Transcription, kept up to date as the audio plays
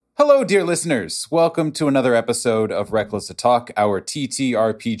Hello, dear listeners. Welcome to another episode of Reckless to Talk, our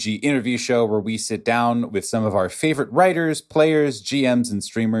TTRPG interview show where we sit down with some of our favorite writers, players, GMs, and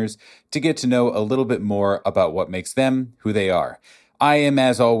streamers to get to know a little bit more about what makes them who they are. I am,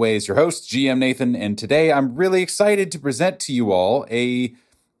 as always, your host, GM Nathan, and today I'm really excited to present to you all a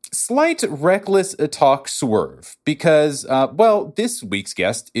slight Reckless Talk swerve because, this week's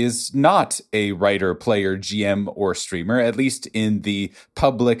guest is not a writer, player, GM, or streamer, at least in the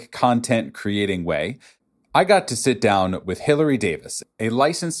public content creating way. I got to sit down with Hilary Davis, a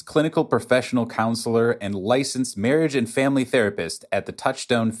licensed clinical professional counselor and licensed marriage and family therapist at the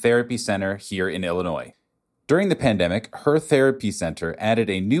Touchstone Therapy Center here in Illinois. During the pandemic, her therapy center added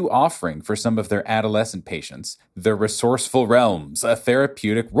a new offering for some of their adolescent patients, the Resourceful Realms, a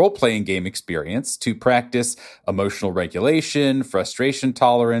therapeutic role-playing game experience to practice emotional regulation, frustration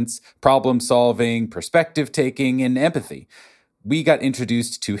tolerance, problem-solving, perspective-taking, and empathy. We got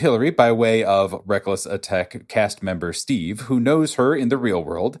introduced to Hilary by way of Reckless Attack cast member Steve, who knows her in the real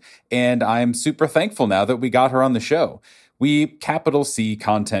world, and I'm super thankful now that we got her on the show. We capital C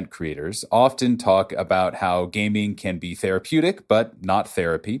content creators often talk about how gaming can be therapeutic, but not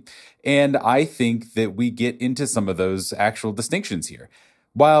therapy. And I think that we get into some of those actual distinctions here.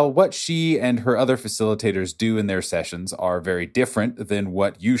 While what she and her other facilitators do in their sessions are very different than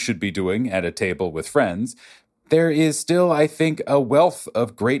what you should be doing at a table with friends, there is still, I think, a wealth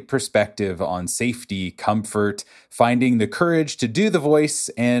of great perspective on safety, comfort, finding the courage to do the voice,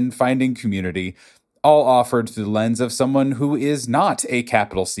 and finding community, all offered through the lens of someone who is not a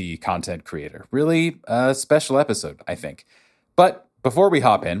capital C content creator. Really a special episode, I think. But before we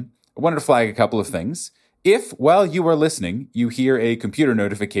hop in, I wanted to flag a couple of things. If, while you are listening, you hear a computer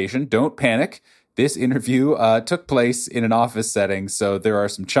notification, don't panic. This interview took place in an office setting, so there are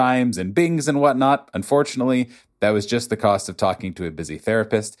some chimes and bings and whatnot. Unfortunately, that was just the cost of talking to a busy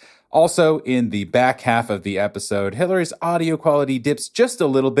therapist. Also, in the back half of the episode, Hilary's audio quality dips just a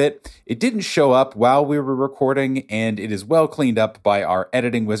little bit. It didn't show up while we were recording, and it is well cleaned up by our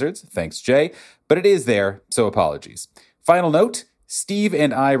editing wizards. Thanks, Jay. But it is there, so apologies. Final note, Steve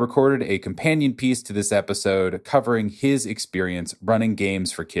and I recorded a companion piece to this episode covering his experience running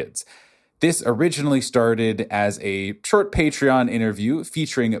games for kids. This originally started as a short Patreon interview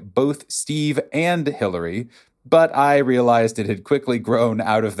featuring both Steve and Hilary, but I realized it had quickly grown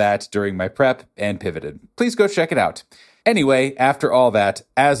out of that during my prep and pivoted. Please go check it out. Anyway, after all that,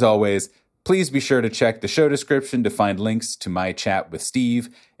 as always, please be sure to check the show description to find links to my chat with Steve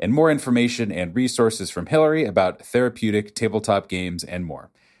and more information and resources from Hilary about therapeutic tabletop games and more.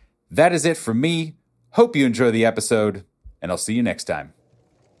 That is it from me. Hope you enjoy the episode, and I'll see you next time.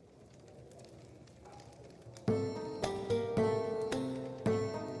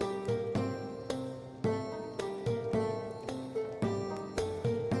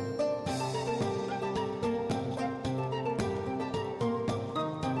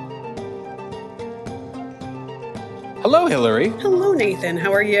 Hello, Hilary. Hello, Nathan.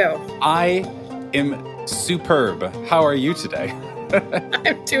 How are you? I am superb. How are you today?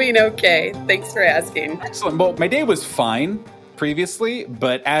 I'm doing okay. Thanks for asking. Excellent. Well, my day was fine previously,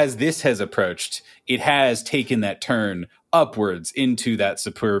 but as this has approached, it has taken that turn upwards into that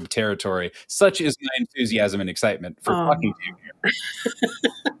superb territory. Such is my enthusiasm and excitement for talking to you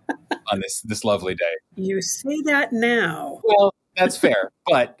here on this lovely day. You say that now. Well, that's fair,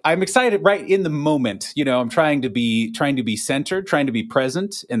 but I'm excited right in the moment. You know, I'm trying to be centered, trying to be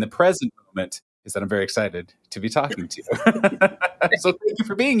present. And the present moment is that I'm very excited to be talking to you. So thank you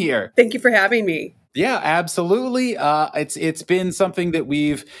for being here. Thank you for having me. Yeah, absolutely. It's been something that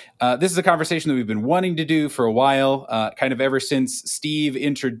this is a conversation that we've been wanting to do for a while, kind of ever since Steve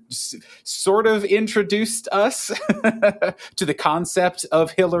sort of introduced us to the concept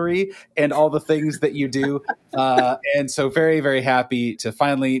of Hilary and all the things that you do. And so very, very happy to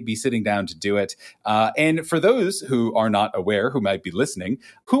finally be sitting down to do it. And for those who are not aware, who might be listening,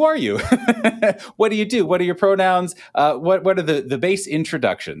 who are you? What do you do? What are your pronouns? What are the base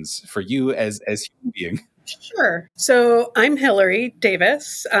introductions for you as human being? Sure. So I'm Hilary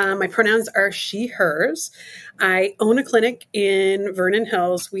Davis. My pronouns are she, hers. I own a clinic in Vernon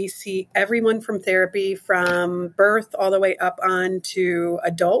Hills. We see everyone from therapy from birth all the way up on to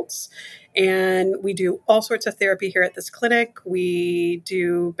adults. And we do all sorts of therapy here at this clinic. We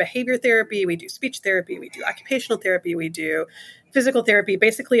do behavior therapy. We do speech therapy. We do occupational therapy. We do physical therapy.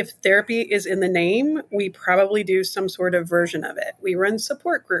 Basically, if therapy is in the name, we probably do some sort of version of it. We run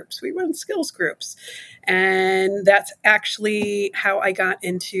support groups. We run skills groups. And that's actually how I got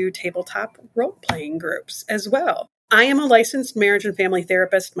into tabletop role-playing groups as well. I am a licensed marriage and family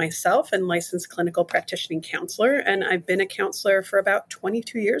therapist myself and licensed clinical practicing counselor. And I've been a counselor for about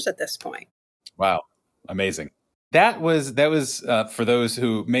 22 years at this point. Wow. Amazing. That was for those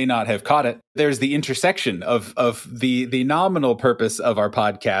who may not have caught it. There's the intersection of the nominal purpose of our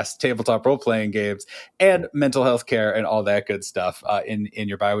podcast, tabletop role playing games, and mental health care and all that good stuff in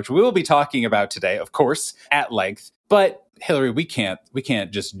your bio, which we will be talking about today, of course, at length. But Hilary, we can't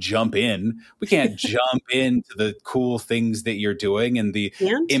just jump in. We can't jump into the cool things that you're doing and the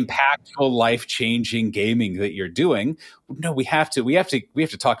impactful, life-changing gaming that you're doing. No, we have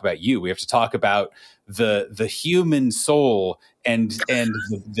to talk about you. We have to talk about the human soul and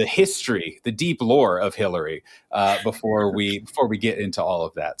the history, the deep lore of Hilary before we get into all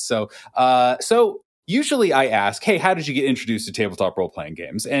of that. So usually I ask, hey, how did you get introduced to tabletop role-playing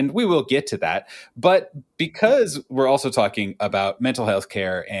games? And we will get to that. But because we're also talking about mental health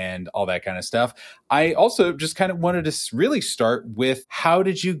care and all that kind of stuff, I also just kind of wanted to really start with, how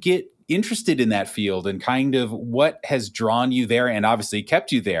did you get interested in that field and kind of what has drawn you there and obviously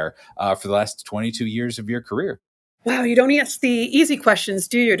kept you there for the last 22 years of your career? Wow, you don't ask the easy questions,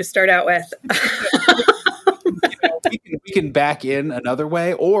 do you, to start out with? We can back in another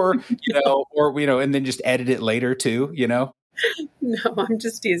way, or and then just edit it later too. No, I'm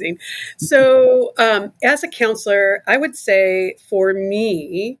just teasing. So, as a counselor, I would say for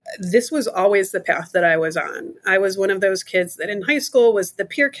me, this was always the path that I was on. I was one of those kids that in high school was the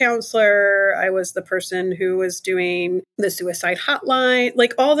peer counselor. I was the person who was doing the suicide hotline,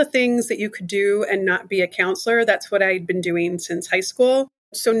 like all the things that you could do and not be a counselor. That's what I'd been doing since high school.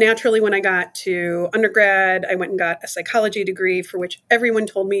 So naturally, when I got to undergrad, I went and got a psychology degree, for which everyone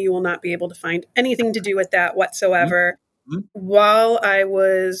told me you will not be able to find anything to do with that whatsoever. Mm-hmm. While I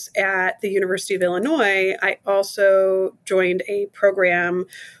was at the University of Illinois, I also joined a program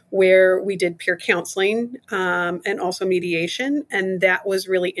where we did peer counseling and also mediation. And that was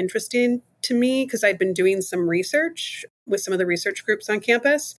really interesting to me because I'd been doing some research with some of the research groups on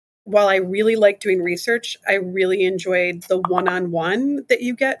campus. While I really like doing research, I really enjoyed the one-on-one that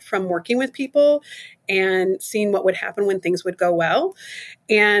you get from working with people and seeing what would happen when things would go well.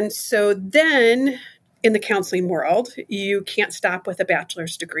 And so then in the counseling world, you can't stop with a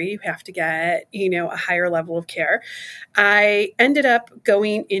bachelor's degree. You have to get, a higher level of care. I ended up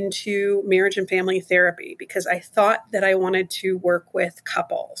going into marriage and family therapy because I thought that I wanted to work with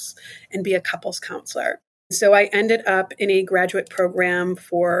couples and be a couples counselor. So I ended up in a graduate program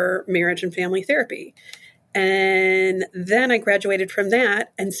for marriage and family therapy. And then I graduated from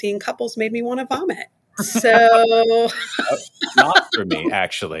that, and seeing couples made me want to vomit. So not for me,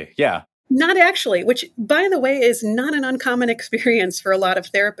 actually. Yeah. Not actually, which, by the way, is not an uncommon experience for a lot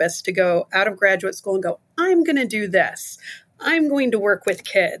of therapists to go out of graduate school and go, I'm going to do this. I'm going to work with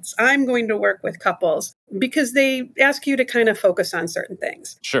kids. I'm going to work with couples, because they ask you to kind of focus on certain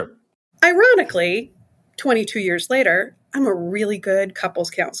things. Sure. Ironically, 22 years later, I'm a really good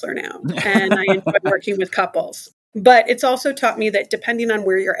couples counselor now, and I enjoy working with couples. But it's also taught me that depending on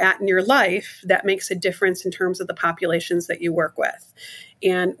where you're at in your life, that makes a difference in terms of the populations that you work with.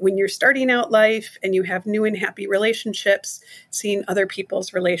 And when you're starting out life and you have new and happy relationships, seeing other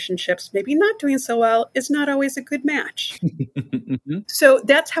people's relationships maybe not doing so well is not always a good match. So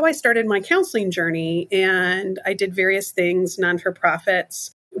that's how I started my counseling journey. And I did various things,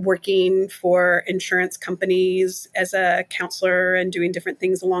 non-for-profits, working for insurance companies as a counselor and doing different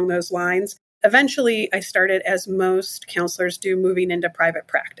things along those lines. Eventually, I started, as most counselors do, moving into private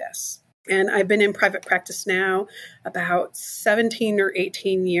practice. And I've been in private practice now about 17 or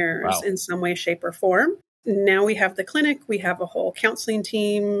 18 years in some way, shape, or form. Now we have the clinic. We have a whole counseling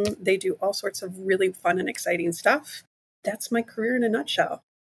team. They do all sorts of really fun and exciting stuff. That's my career in a nutshell.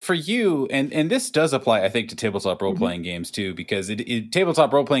 For you, and this does apply, I think, to tabletop role-playing games too, because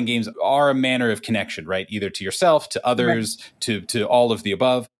tabletop role-playing games are a manner of connection, right? Either to yourself, to others, to all of the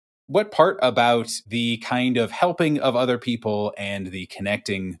above. What part about the kind of helping of other people and the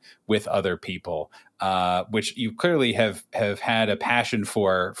connecting with other people, which you clearly have had a passion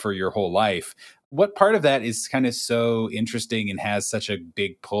for your whole life, what part of that is kind of so interesting and has such a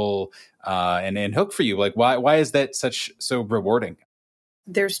big pull and hook for you? Like, why is that so rewarding?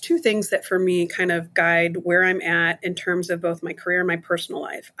 There's two things that for me kind of guide where I'm at in terms of both my career and my personal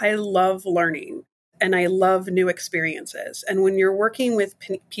life. I love learning and I love new experiences. And when you're working with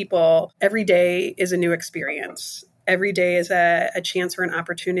people, every day is a new experience. Every day is a chance or an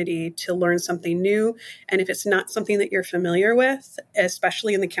opportunity to learn something new. And if it's not something that you're familiar with,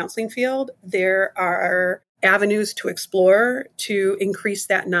 especially in the counseling field, there are avenues to explore to increase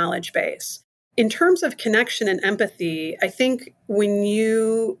that knowledge base. In terms of connection and empathy, I think when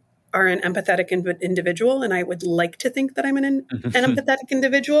you are an empathetic individual, and I would like to think that I'm an empathetic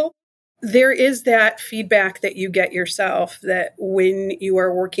individual. There is that feedback that you get yourself that when you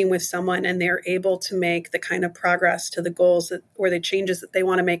are working with someone and they're able to make the kind of progress to the goals or the changes that they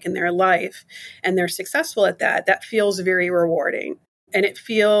want to make in their life, and they're successful at that, that feels very rewarding. And it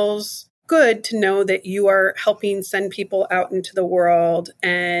feels good to know that you are helping send people out into the world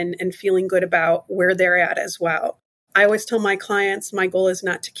and feeling good about where they're at as well. I always tell my clients, my goal is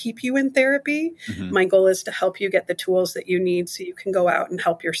not to keep you in therapy. My goal is to help you get the tools that you need so you can go out and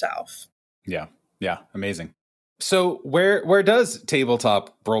help yourself. Yeah. Yeah. Amazing. So where does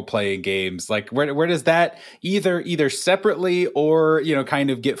tabletop role playing games, like where does that either separately or,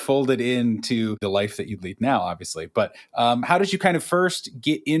 kind of get folded into the life that you lead now, obviously, but how did you kind of first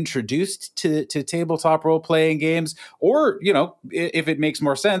get introduced to tabletop role playing games, or, if it makes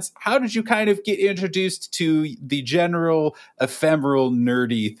more sense, how did you kind of get introduced to the general ephemeral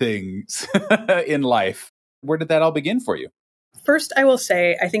nerdy things in life? Where did that all begin for you? First, I will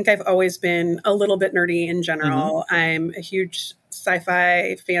say, I think I've always been a little bit nerdy in general. I'm a huge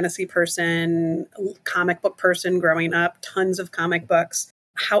sci-fi fantasy person, comic book person growing up, tons of comic books.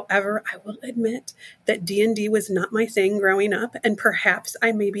 However, I will admit that D&D was not my thing growing up. And perhaps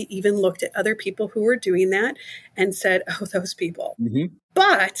I maybe even looked at other people who were doing that and said, oh, those people.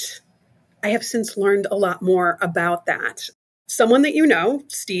 But I have since learned a lot more about that. Someone that you know,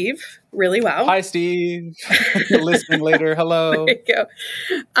 Steve, really well. Hi, Steve. Listening later. Hello. There you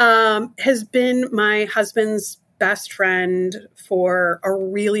go. Has been my husband's best friend for a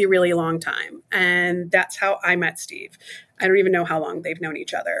really, really long time. And that's how I met Steve. I don't even know how long they've known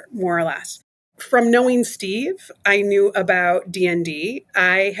each other, more or less. From knowing Steve, I knew about D&D.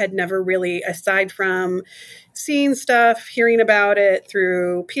 I had never really, aside from seeing stuff, hearing about it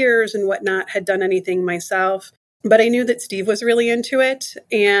through peers and whatnot, had done anything myself. But I knew that Steve was really into it.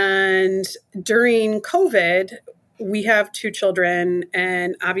 And during COVID, we have 2 children.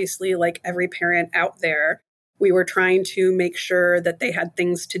 And obviously, like every parent out there, we were trying to make sure that they had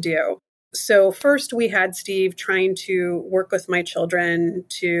things to do. So first, we had Steve trying to work with my children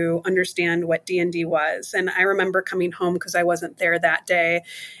to understand what D&D was. And I remember coming home because I wasn't there that day.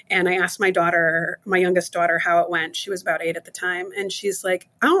 And I asked my daughter, my youngest daughter, how it went. She was about 8 at the time. And she's like,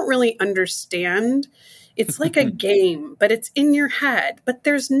 I don't really understand. It's like a game, but it's in your head, but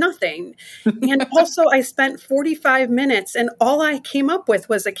there's nothing. And also I spent 45 minutes and all I came up with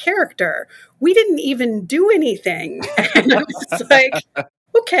was a character. We didn't even do anything. And I was like,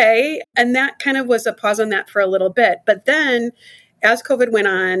 okay. And that kind of was a pause on that for a little bit. But then as COVID went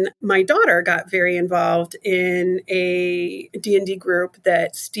on, my daughter got very involved in a D&D group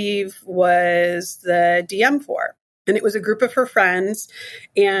that Steve was the DM for. And it was a group of her friends,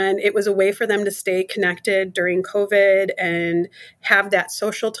 and it was a way for them to stay connected during COVID and have that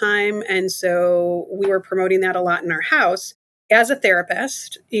social time. And so we were promoting that a lot in our house. As a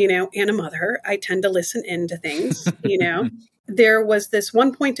therapist, and a mother, I tend to listen into things, There was this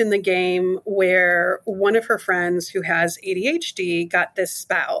one point in the game where one of her friends who has ADHD got this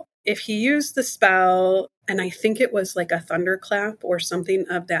spell. If he used the spell, and I think it was like a thunderclap or something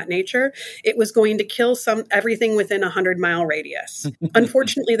of that nature, it was going to kill everything within a 100-mile radius.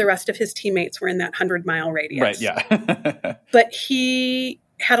 Unfortunately, the rest of his teammates were in that 100-mile radius. Right, yeah. But he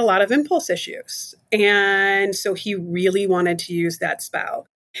had a lot of impulse issues. And so he really wanted to use that spell.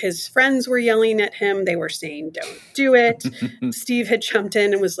 His friends were yelling at him. They were saying, don't do it. Steve had jumped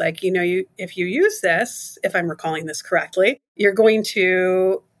in and was like, if you use this, if I'm recalling this correctly, you're going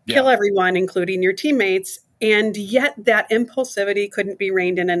to kill everyone, including your teammates. And yet that impulsivity couldn't be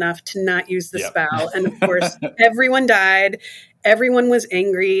reined in enough to not use the spell. And of course, everyone died. Everyone was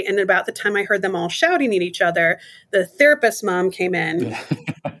angry. And about the time I heard them all shouting at each other, the therapist mom came in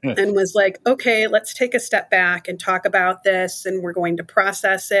and was like, okay, let's take a step back and talk about this. And we're going to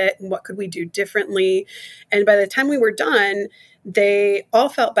process it. And what could we do differently? And by the time we were done, they all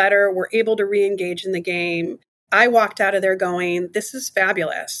felt better, were able to re-engage in the game. I walked out of there going, this is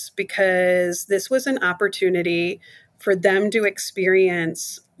fabulous, because this was an opportunity for them to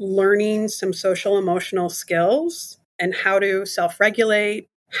experience learning some social emotional skills and how to self-regulate,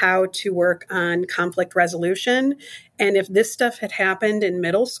 how to work on conflict resolution. And if this stuff had happened in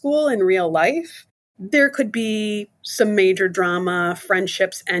middle school in real life, there could be some major drama,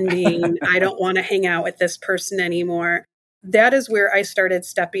 friendships ending. I don't want to hang out with this person anymore. That is where I started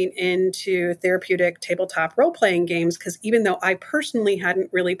stepping into therapeutic tabletop role-playing games, because even though I personally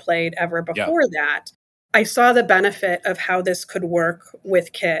hadn't really played ever before that, I saw the benefit of how this could work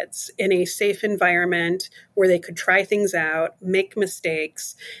with kids in a safe environment where they could try things out, make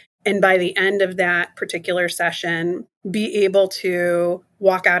mistakes, And by the end of that particular session, be able to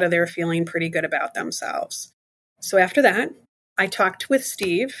walk out of there feeling pretty good about themselves. So after that, I talked with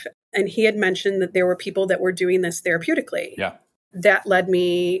Steve, and he had mentioned that there were people that were doing this therapeutically. Yeah. That led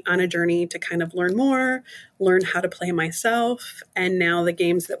me on a journey to kind of learn more, learn how to play myself, and now the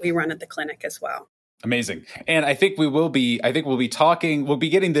games that we run at the clinic as well. Amazing. And I think we'll be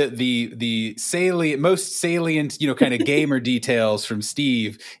getting the most salient, kind of gamer details from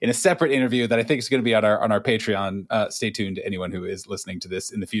Steve in a separate interview that I think is going to be on our Patreon. Stay tuned to anyone who is listening to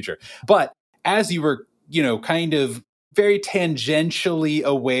this in the future. But as you were, kind of very tangentially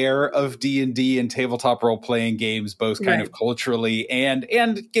aware of D&D and tabletop role-playing games, both kind of culturally and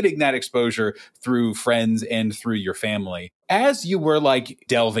getting that exposure through friends and through your family. As you were like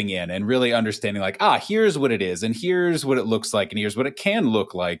delving in and really understanding like, here's what it is and here's what it looks like and here's what it can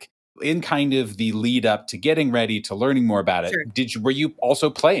look like in kind of the lead up to getting ready to learning more about it. Sure. Were you also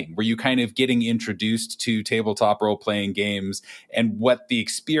playing? Were you kind of getting introduced to tabletop role-playing games and what the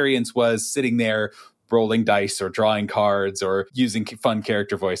experience was sitting there rolling dice or drawing cards or using fun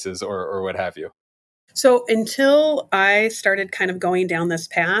character voices or what have you? So until I started kind of going down this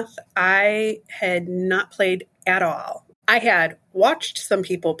path, I had not played at all. I had watched some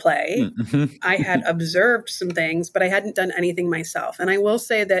people play. Mm-hmm. I had observed some things, but I hadn't done anything myself. And I will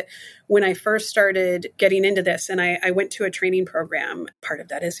say that when I first started getting into this and I went to a training program, part of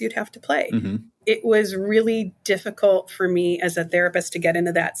that is you'd have to play. Mm-hmm. It was really difficult for me as a therapist to get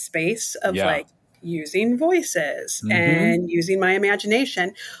into that space of like, using voices and using my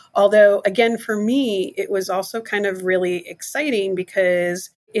imagination. Although, again, for me, it was also kind of really exciting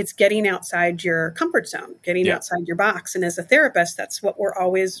because it's getting outside your comfort zone, getting outside your box. And as a therapist, that's what we're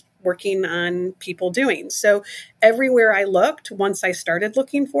always working on people doing. So everywhere I looked, once I started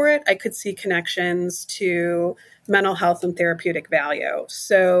looking for it, I could see connections to mental health and therapeutic value.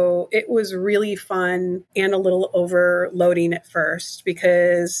 So it was really fun and a little overloading at first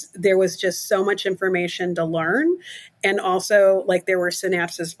because there was just so much information to learn. And also, like, there were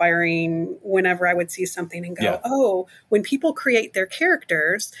synapses firing whenever I would see something and go, oh, when people create their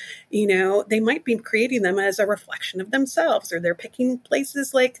characters, they might be creating them as a reflection of themselves, or they're picking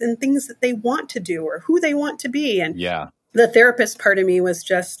places and things that they want to do or who they want to be. And the therapist part of me was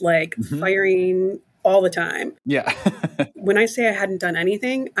just like firing all the time. Yeah. When I say I hadn't done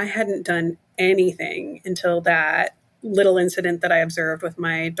anything, I hadn't done anything until that little incident that I observed with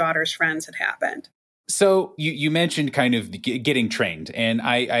my daughter's friends had happened. So you mentioned kind of getting trained, and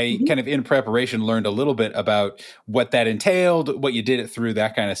I kind of in preparation learned a little bit about what that entailed, what you did it through,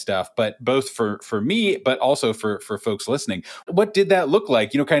 that kind of stuff. But both for me, but also for folks listening, what did that look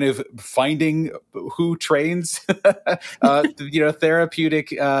like? Kind of finding who trains, therapeutic,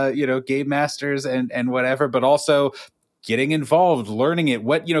 game masters and whatever, but also getting involved, learning it.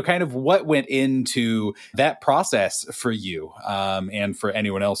 What what went into that process for you, and for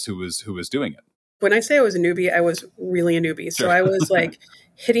anyone else who was doing it? When I say I was a newbie, I was really a newbie. So I was like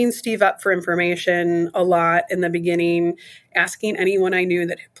hitting Steve up for information a lot in the beginning, asking anyone I knew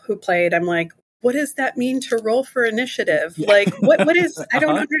who played. I'm like, what does that mean to roll for initiative? Like, what is, I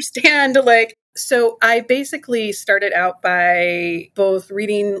don't understand. So I basically started out by both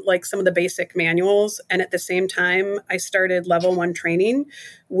reading some of the basic manuals. And at the same time, I started level 1 training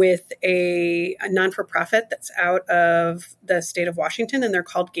with a non-for-profit that's out of the state of Washington, and they're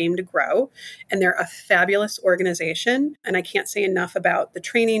called Game to Grow. And they're a fabulous organization. And I can't say enough about the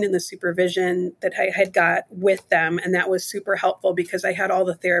training and the supervision that I had got with them. And that was super helpful because I had all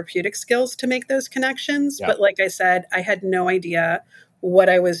the therapeutic skills to make those connections. Yeah. But like I said, I had no idea what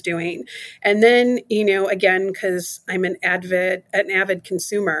I was doing. And then, again, because I'm an avid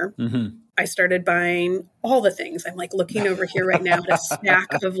consumer, I started buying all the things. I'm looking over here right now at a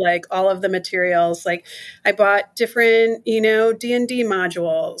stack of all of the materials. I bought different, D&D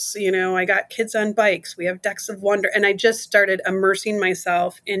modules. I got Kids on Bikes. We have Decks of Wonder. And I just started immersing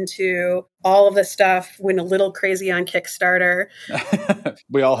myself into all of the stuff. Went a little crazy on Kickstarter.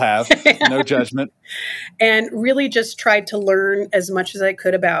 We all have. No judgment. And really just tried to learn as much as I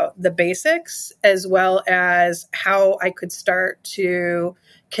could about the basics, as well as how I could start to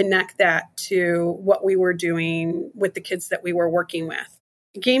connect that to what we were doing with the kids that we were working with.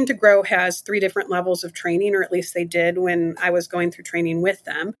 Game to Grow has 3 different levels of training, or at least they did when I was going through training with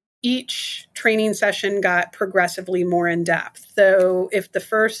them. Each training session got progressively more in depth. So if the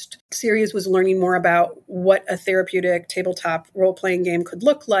first series was learning more about what a therapeutic tabletop role-playing game could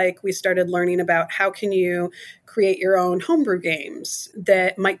look like, we started learning about how can you create your own homebrew games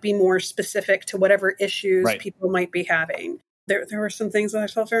that might be more specific to whatever issues people might be having. there were some things that I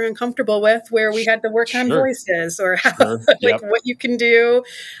felt very uncomfortable with where we had to work on Sure. voices or how, Sure. like Yep. what you can do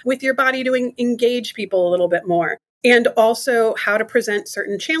with your body to engage people a little bit more. And also how to present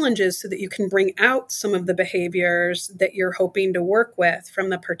certain challenges so that you can bring out some of the behaviors that you're hoping to work with from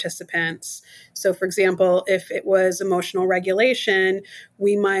the participants. So, for example, if it was emotional regulation,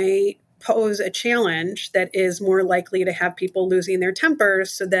 we might pose a challenge that is more likely to have people losing their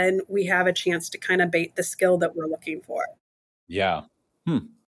tempers. So then we have a chance to kind of bait the skill that we're looking for. Yeah.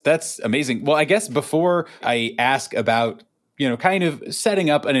 That's amazing. Well, I guess before I ask about, kind of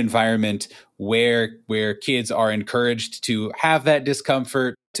setting up an environment where kids are encouraged to have that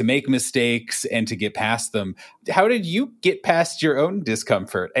discomfort, to make mistakes and to get past them. How did you get past your own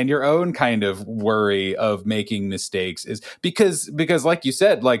discomfort and your own kind of worry of making mistakes? Is because like you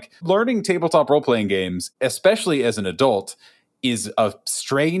said, like learning tabletop role-playing games, especially as an adult, is a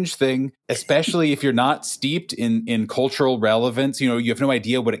strange thing, especially if you're not steeped in cultural relevance. You have no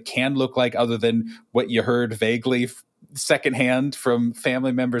idea what it can look like other than what you heard vaguely secondhand from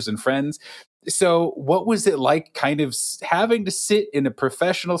family members and friends. So what was it like kind of having to sit in a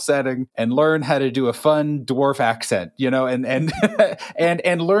professional setting and learn how to do a fun dwarf accent, and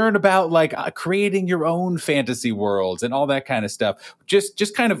and learn about like creating your own fantasy worlds and all that kind of stuff.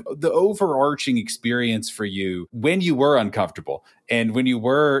 Just kind of the overarching experience for you when you were uncomfortable and when you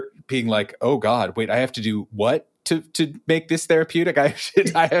were being like, oh God, wait, I have to do what? To make this therapeutic, I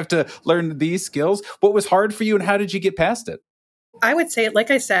have to learn these skills. What was hard for you and how did you get past it? I would say,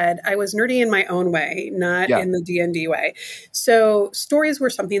 like I said, I was nerdy in my own way, not in the D&D way. So stories were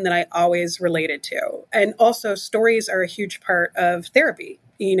something that I always related to. And also stories are a huge part of therapy.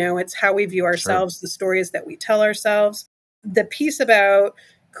 It's how we view ourselves, the stories that we tell ourselves. The piece about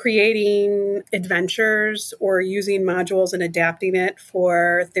creating adventures or using modules and adapting it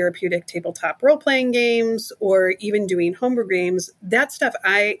for therapeutic tabletop role-playing games or even doing homebrew games, that stuff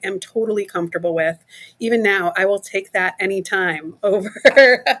I am totally comfortable with. Even now, I will take that anytime over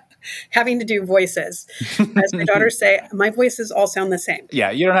having to do voices. As my daughters say, my voices all sound the same. Yeah,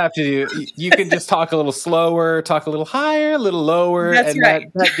 you don't have to you can just talk a little slower, talk a little higher, a little lower, That's and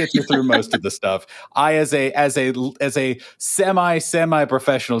right. that gets you through most of the stuff. I, as a semi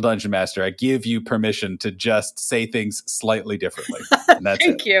professional dungeon master, I give you permission to just say things slightly differently. And that's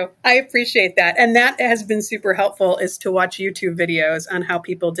Thank you. I appreciate that. And that has been super helpful, is to watch YouTube videos on how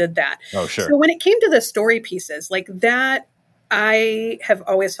people did that. Oh, sure. So when it came to the story pieces, like that, I have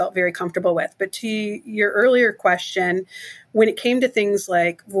always felt very comfortable with. But to your earlier question, when it came to things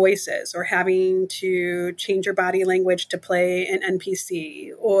like voices or having to change your body language to play an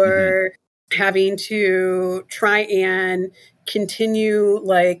NPC or having to try and continue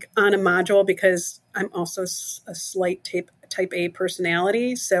like on a module, because I'm also a slight type A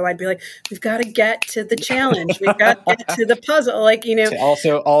personality. So I'd be like, we've got to get to the challenge. We've got to get to the puzzle. Like,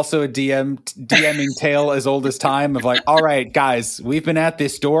 Also a DMing tale as old as time of like, all right, guys, we've been at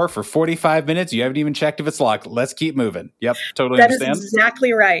this door for 45 minutes. You haven't even checked if it's locked. Let's keep moving. Yep. Totally understand. That is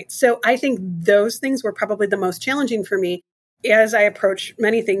exactly right. So I think those things were probably the most challenging for me. As I approach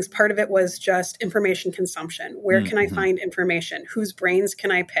many things, part of it was just information consumption. Where can I find information? Whose brains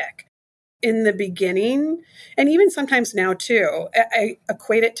can I pick? In the beginning, and even sometimes now too, I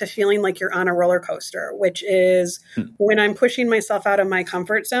equate it to feeling like you're on a roller coaster, which is when I'm pushing myself out of my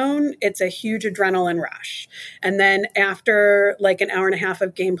comfort zone, it's a huge adrenaline rush. And then after like an hour and a half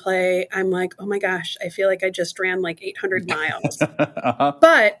of gameplay, I'm like, oh my gosh, I feel like I just ran like 800 miles.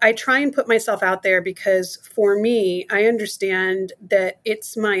 But I try and put myself out there because for me, I understand that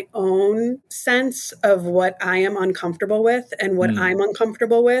it's my own sense of what I am uncomfortable with, and what I'm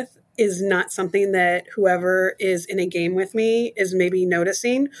uncomfortable with is not something that whoever is in a game with me is maybe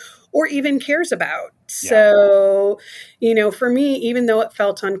noticing or even cares about. Yeah. So, for me, even though it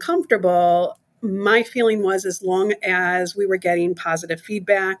felt uncomfortable, my feeling was as long as we were getting positive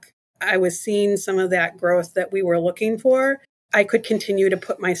feedback, I was seeing some of that growth that we were looking for, I could continue to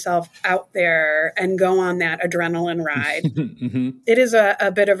put myself out there and go on that adrenaline ride. It is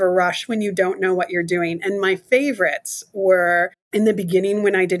a bit of a rush when you don't know what you're doing. And my favorites were in the beginning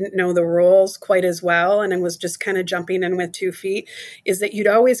when I didn't know the rules quite as well and I was just kind of jumping in with 2 feet, is that you'd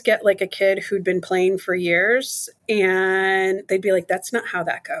always get like a kid who'd been playing for years and they'd be like, that's not how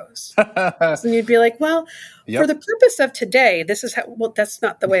that goes. So you'd be like, well, for the purpose of today, this is how, well, that's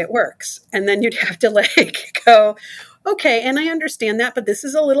not the way it works. And then you'd have to like go, okay, and I understand that, but this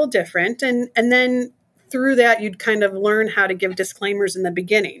is a little different. And then through that, you'd kind of learn how to give disclaimers in the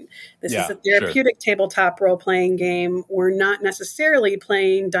beginning. This is a therapeutic tabletop role-playing game. We're not necessarily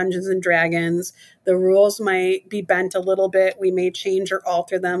playing Dungeons and Dragons. The rules might be bent a little bit. We may change or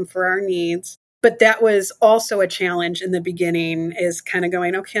alter them for our needs. But that was also a challenge in the beginning, is kind of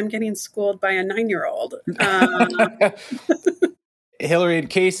going, okay, I'm getting schooled by a 9-year-old. Hilary, in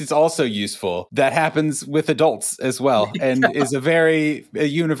case it's also useful, that happens with adults as well, and is a very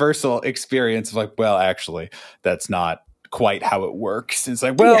universal experience of like, well, actually, that's not quite how it works. It's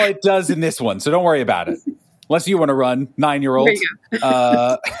like, well, it does in this one, so don't worry about it. Unless you want to run, 9-year-old.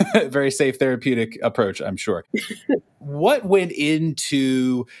 Very safe therapeutic approach, I'm sure. What went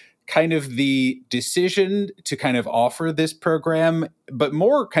into kind of the decision to kind of offer this program, but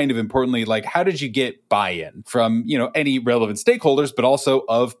more kind of importantly, like, how did you get buy-in from, any relevant stakeholders, but also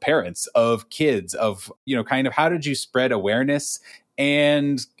of parents, of kids, of, kind of how did you spread awareness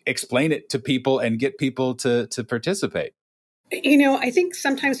and explain it to people and get people to participate? I think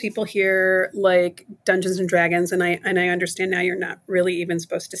sometimes people hear like Dungeons and Dragons, and I understand now you're not really even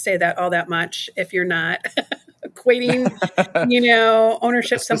supposed to say that all that much if you're not equating,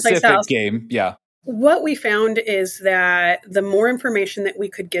 ownership someplace else. Game, yeah. What we found is that the more information that we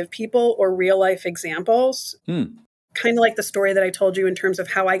could give people, or real life examples, kind of like the story that I told you in terms of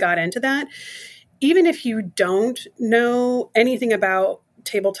how I got into that, even if you don't know anything about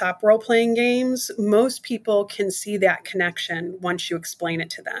tabletop role-playing games, most people can see that connection once you explain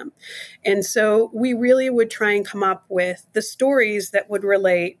it to them. And so we really would try and come up with the stories that would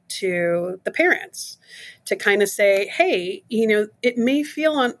relate to the parents, to kind of say, hey, it may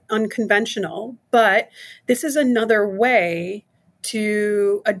feel unconventional, but this is another way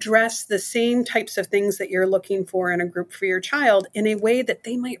to address the same types of things that you're looking for in a group for your child in a way that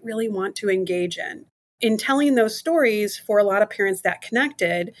they might really want to engage in. In telling those stories, for a lot of parents, that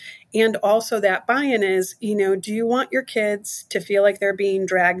connected, and also that buy-in is, do you want your kids to feel like they're being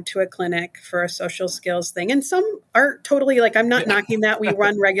dragged to a clinic for a social skills thing? And some are totally like, I'm not knocking that. We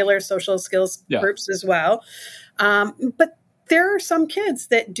run regular social skills groups as well. But there are some kids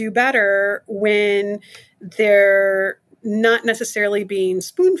that do better when they're not necessarily being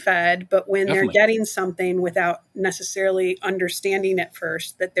spoon-fed, but when they're getting something without necessarily understanding at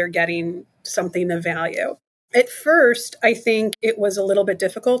first that they're getting something of value. At first, I think it was a little bit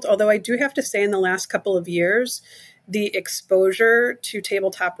difficult, although I do have to say in the last couple of years, the exposure to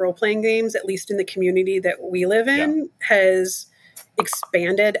tabletop role-playing games, at least in the community that we live in, has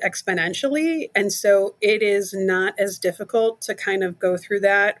expanded exponentially. And so it is not as difficult to kind of go through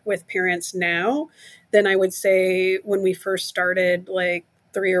that with parents now than I would say when we first started like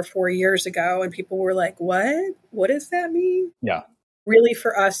 3 or 4 years ago, and people were like, what does that mean? Yeah. Really,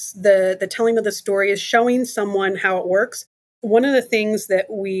 for us, the telling of the story is showing someone how it works. One of the things that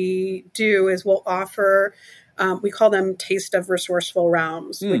we do is we'll offer, we call them Taste of Resourceful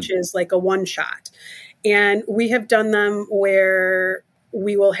Realms, which is like a one-shot. And we have done them where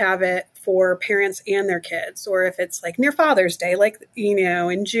we will have it for parents and their kids, or if it's like near Father's Day, like,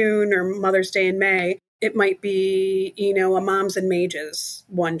 in June, or Mother's Day in May, it might be, a Moms and Mages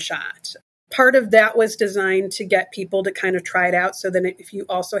one shot. Part of that was designed to get people to kind of try it out. So then if you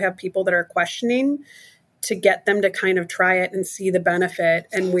also have people that are questioning, to get them to kind of try it and see the benefit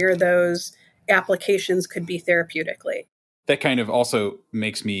and where those applications could be therapeutically. That kind of also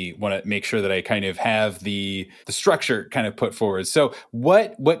makes me want to make sure that I kind of have the structure kind of put forward. So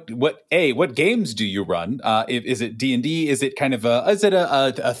what games do you run? Is it D&D? Is it kind of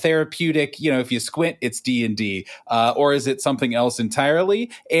a therapeutic, if you squint, it's D&D, or is it something else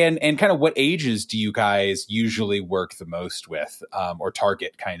entirely? And kind of what ages do you guys usually work the most with, or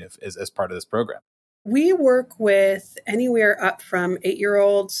target kind of as part of this program? We work with anywhere up from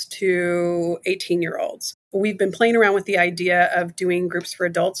 8-year-olds to 18-year-olds. We've been playing around with the idea of doing groups for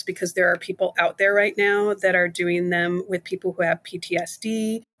adults because there are people out there right now that are doing them with people who have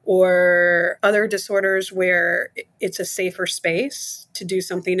PTSD or other disorders where it's a safer space to do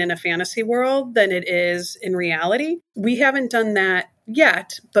something in a fantasy world than it is in reality. We haven't done that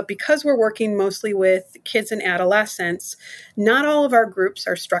yet, but because we're working mostly with kids and adolescents, not all of our groups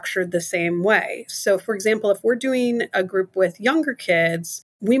are structured the same way. So, for example, if we're doing a group with younger kids,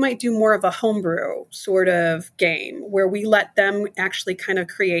 we might do more of a homebrew sort of game where we let them actually kind of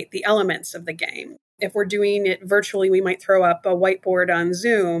create the elements of the game. If we're doing it virtually, we might throw up a whiteboard on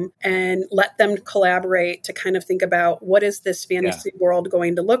Zoom and let them collaborate to kind of think about what is this fantasy world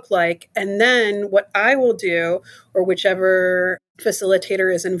going to look like. And then what I will do, or whichever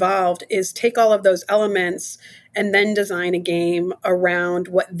facilitator is involved, is take all of those elements and then design a game around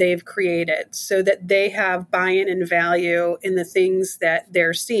what they've created so that they have buy-in and value in the things that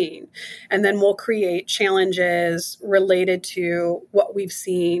they're seeing. And then we'll create challenges related to what we've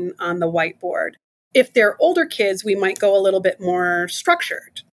seen on the whiteboard. If they're older kids, we might go a little bit more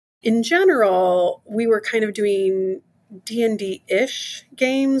structured. In general, we were kind of doing D&D-ish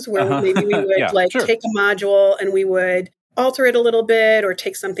games where maybe we would Yeah, sure. take a module and we would alter it a little bit, or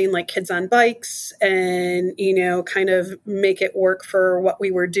take something like Kids on Bikes and, kind of make it work for what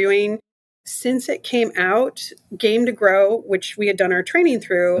we were doing. Since it came out, Game to Grow, which we had done our training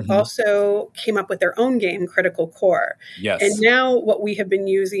through, also came up with their own game, Critical Core. Yes. And now what we have been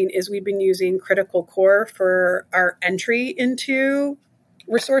using is we've been using Critical Core for our entry into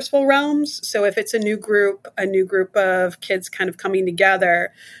Resourceful Realms. So if it's a new group of kids kind of coming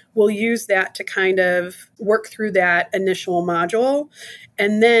together, we'll use that to kind of work through that initial module.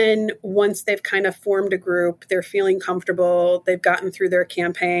 And then once they've kind of formed a group, they're feeling comfortable, they've gotten through their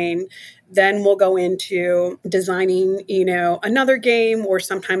campaign, then we'll go into designing, another game, or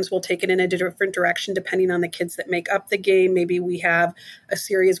sometimes we'll take it in a different direction depending on the kids that make up the game. Maybe we have a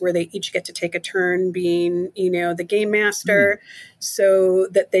series where they each get to take a turn being, the game master, so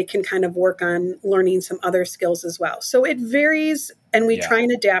that they can kind of work on learning some other skills as well. So it varies, and we try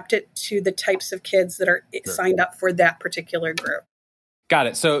and adapt it to the types of kids that are signed up for that particular group. Got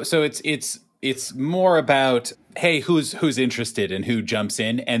it. So it's more about, hey, who's interested and who jumps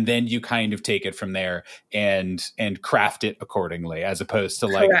in, and then you kind of take it from there and craft it accordingly, as opposed to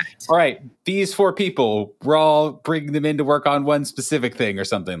Correct. all right, these 4 people, we're all bringing them in to work on one specific thing or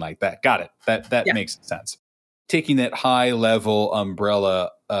something like that. Got it. That makes sense. Taking that high level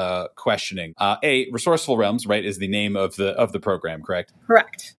umbrella questioning. Resourceful Realms, right, is the name of the program, correct?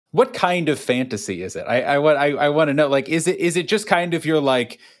 Correct. What kind of fantasy is it? I want to know, is it just kind of your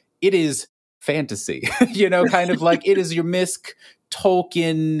it is fantasy, kind of like it is your Misk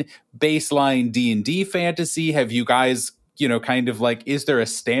Tolkien baseline D&D fantasy? Have you guys, kind of is there a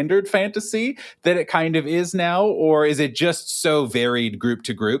standard fantasy that it kind of is now? Or is it just so varied group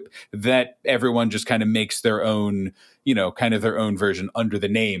to group that everyone just kind of makes their own, kind of their own version under the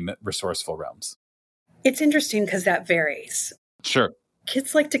name Resourceful Realms? It's interesting because that varies. Sure.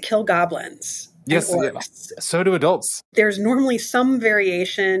 Kids like to kill goblins. Yes, so do adults. There's normally some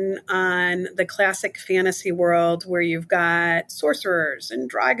variation on the classic fantasy world where you've got sorcerers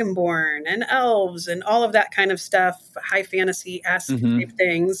and dragonborn and elves and all of that kind of stuff, high fantasy-esque type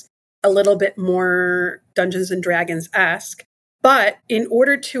things, a little bit more Dungeons and Dragons-esque. But in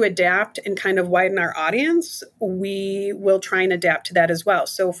order to adapt and kind of widen our audience, we will try and adapt to that as well.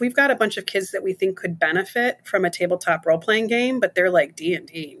 So if we've got a bunch of kids that we think could benefit from a tabletop role-playing game, but they're like,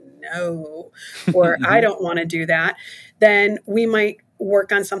 D&D, no, or I don't want to do that, then we might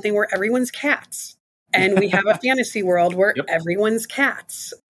work on something where everyone's cats. And we have a fantasy world where everyone's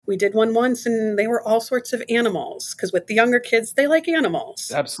cats. We did one once and they were all sorts of animals, because with the younger kids, they like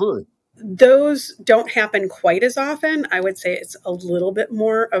animals. Absolutely. Those don't happen quite as often. I would say it's a little bit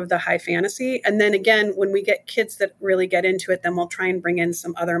more of the high fantasy. And then again, when we get kids that really get into it, then we'll try and bring in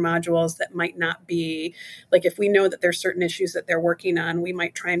some other modules that might not be, if we know that there's certain issues that they're working on, we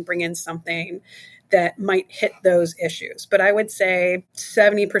might try and bring in something that might hit those issues. But I would say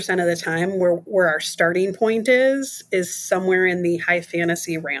 70% of the time where our starting point is somewhere in the high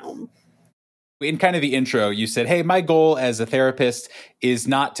fantasy realm. In kind of the intro, you said, hey, my goal as a therapist is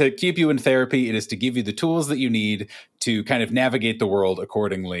not to keep you in therapy. It is to give you the tools that you need to kind of navigate the world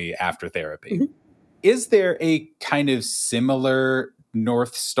accordingly after therapy. Is there a kind of similar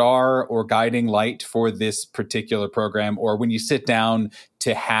North Star or guiding light for this particular program? Or when you sit down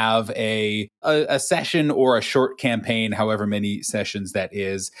to have a session or a short campaign, however many sessions that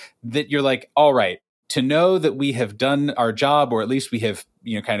is, that you're like, all right, to know that we have done our job, or at least we have,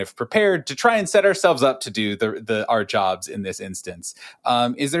 kind of prepared to try and set ourselves up to do our jobs in this instance.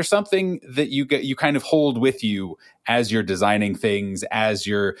 Is there something that you kind of hold with you as you're designing things, as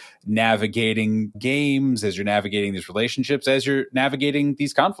you're navigating games, as you're navigating these relationships, as you're navigating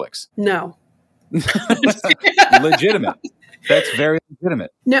these conflicts? No. Legitimate. That's very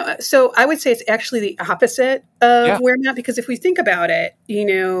legitimate. No, so I would say it's actually the opposite of where I'm at, because if we think about it,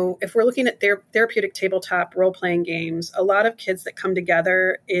 if we're looking at therapeutic tabletop role-playing games, a lot of kids that come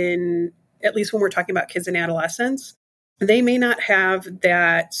together at least when we're talking about kids and adolescents, they may not have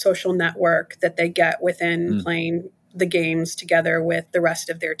that social network that they get within playing the games together with the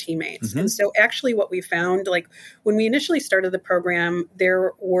rest of their teammates. And so actually what we found, when we initially started the program,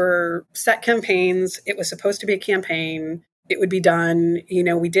 there were set campaigns. It was supposed to be a campaign. It would be done.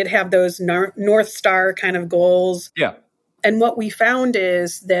 We did have those North Star kind of goals. Yeah. And what we found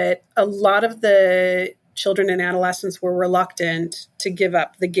is that a lot of the children and adolescents were reluctant to give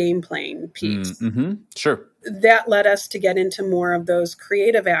up the game playing piece. Sure. that led us to get into more of those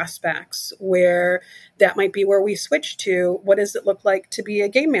creative aspects, where that might be where we switch to, what does it look like to be a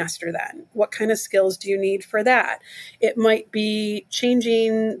game master then? What kind of skills do you need for that? It might be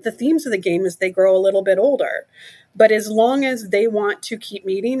changing the themes of the game as they grow a little bit older. But as long as they want to keep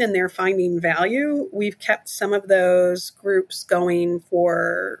meeting and they're finding value, we've kept some of those groups going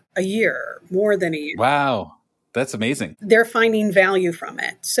for a year, more than a year. Wow. That's amazing. They're finding value from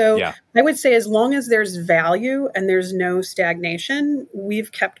it. So yeah. I would say as long as there's value and there's no stagnation,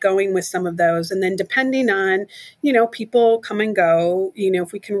 we've kept going with some of those. And then depending on, people come and go,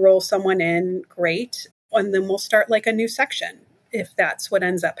 if we can roll someone in, great. And then we'll start like a new section if that's what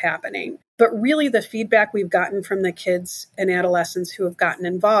ends up happening. But really the feedback we've gotten from the kids and adolescents who have gotten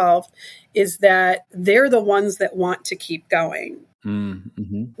involved is that they're the ones that want to keep going.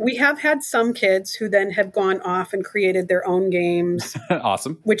 Mm-hmm. We have had some kids who then have gone off and created their own games.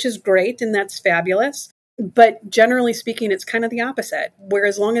 Awesome. Which is great, and that's fabulous. But generally speaking, it's kind of the opposite, where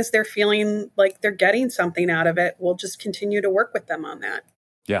as long as they're feeling like they're getting something out of it, we'll just continue to work with them on that.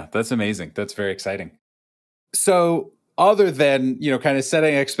 Yeah, that's amazing. That's very exciting. So other than, kind of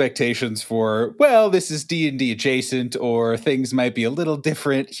setting expectations for, well, this is D&D adjacent, or things might be a little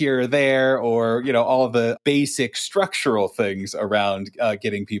different here or there, or, all the basic structural things around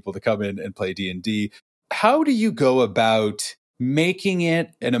getting people to come in and play D&D, how do you go about making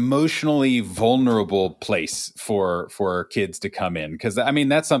it an emotionally vulnerable place for kids to come in? Because,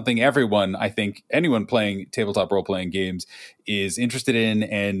 that's something anyone playing tabletop role-playing games is interested in,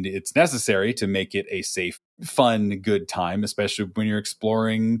 and it's necessary to make it a safe, fun, good time, especially when you're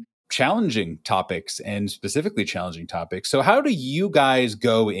exploring challenging topics, and specifically challenging topics. So how do you guys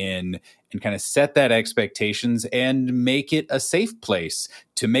go in and kind of set that expectations and make it a safe place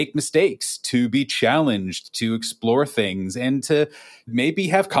to make mistakes, to be challenged, to explore things, and to maybe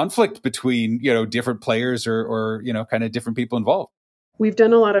have conflict between, different players or kind of different people involved? We've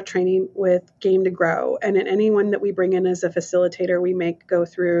done a lot of training with Game to Grow, and anyone that we bring in as a facilitator, we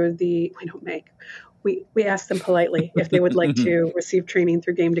ask them politely if they would like to receive training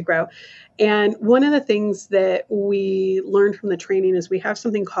through Game to Grow. And one of the things that we learned from the training is we have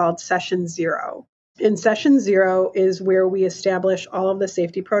something called Session Zero. And Session Zero is where we establish all of the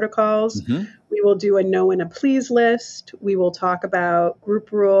safety protocols. Mm-hmm. We will do a no and a please list. We will talk about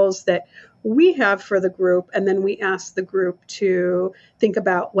group rules that we have for the group, and then we ask the group to think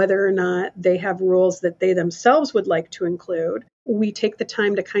about whether or not they have rules that they themselves would like to include. We take the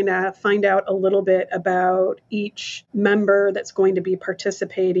time to kind of find out a little bit about each member that's going to be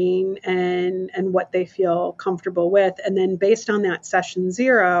participating and what they feel comfortable with. And then based on that Session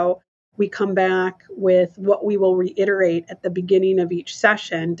Zero, we come back with what we will reiterate at the beginning of each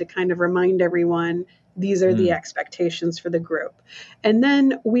session to kind of remind everyone these are the expectations for the group. And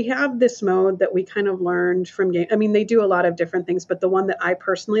then we have this mode that we kind of learned from game. They do a lot of different things, but the one that I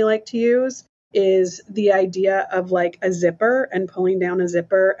personally like to use is the idea of like a zipper and pulling down a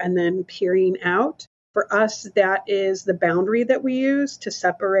zipper and then peering out. For us, that is the boundary that we use to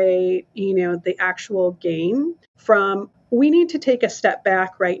separate, the actual game from, we need to take a step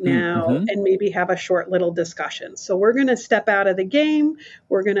back right now and maybe have a short little discussion. So we're going to step out of the game,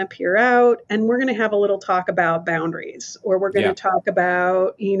 we're going to peer out, and we're going to have a little talk about boundaries, or we're going to talk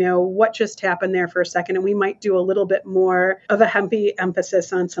about, what just happened there for a second. And we might do a little bit more of a heavy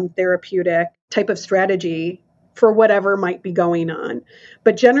emphasis on some therapeutic type of strategy for whatever might be going on.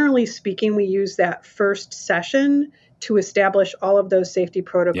 But generally speaking, we use that first session to establish all of those safety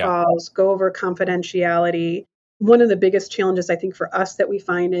protocols, go over confidentiality. One of the biggest challenges I think for us that we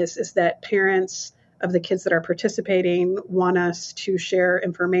find is that parents of the kids that are participating want us to share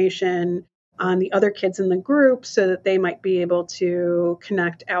information on the other kids in the group so that they might be able to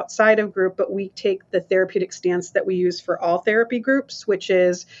connect outside of group. But we take the therapeutic stance that we use for all therapy groups, which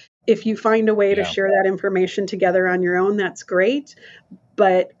is if you find a way to share that information together on your own, that's great.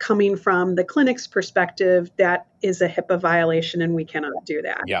 But coming from the clinic's perspective, that is a HIPAA violation and we cannot do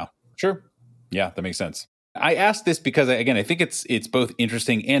that. Yeah, sure. Yeah, that makes sense. I asked this because, again, I think it's both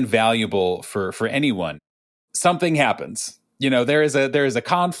interesting and valuable for anyone. Something happens. There is a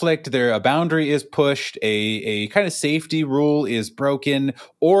conflict, a boundary is pushed, a kind of safety rule is broken,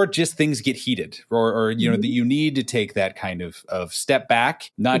 or just things get heated, or that you need to take that kind of step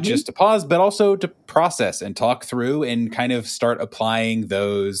back, not just to pause, but also to process and talk through and kind of start applying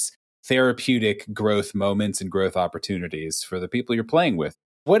those therapeutic growth moments and growth opportunities for the people you're playing with.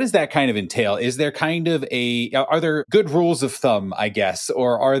 What does that kind of entail? Is there kind of are there good rules of thumb, I guess,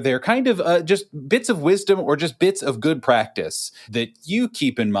 or are there kind of just bits of wisdom or just bits of good practice that you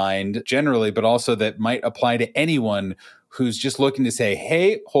keep in mind generally, but also that might apply to anyone who's just looking to say,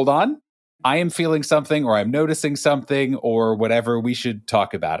 hey, hold on, I am feeling something or I'm noticing something or whatever, we should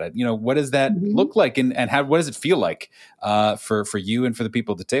talk about it. What does that look like and what does it feel like for you and for the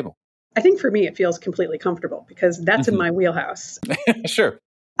people at the table? I think for me, it feels completely comfortable because that's in my wheelhouse. Sure.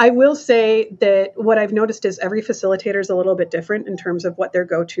 I will say that what I've noticed is every facilitator is a little bit different in terms of what their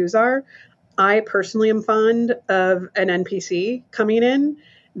go-tos are. I personally am fond of an NPC coming in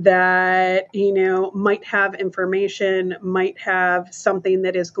that, might have information, might have something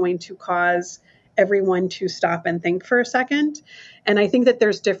that is going to cause everyone to stop and think for a second. And I think that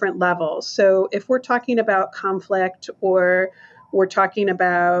there's different levels. So if we're talking about conflict or we're talking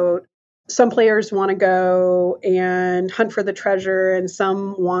about some players want to go and hunt for the treasure and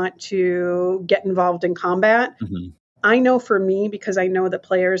some want to get involved in combat. I know for me, because I know the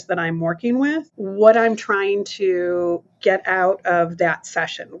players that I'm working with, what I'm trying to get out of that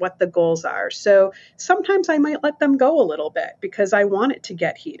session, what the goals are. So sometimes I might let them go a little bit because I want it to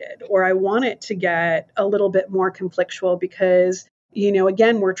get heated or I want it to get a little bit more conflictual because,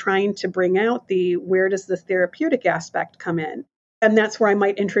 again, we're trying to bring out where does the therapeutic aspect come in? And that's where I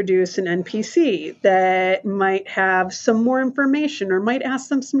might introduce an NPC that might have some more information or might ask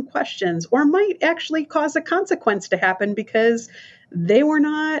them some questions or might actually cause a consequence to happen because they were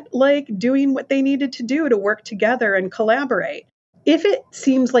not doing what they needed to do to work together and collaborate. If it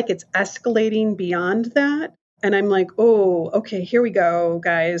seems like it's escalating beyond that, and I'm like, oh, okay, here we go,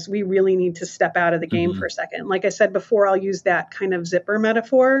 guys. We really need to step out of the game for a second. Like I said before, I'll use that kind of zipper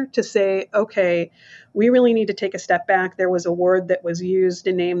metaphor to say, okay, we really need to take a step back. There was a word that was used,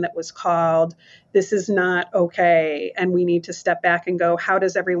 a name that was called. This is not okay. And we need to step back and go, how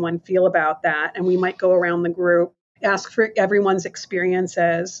does everyone feel about that? And we might go around the group, ask for everyone's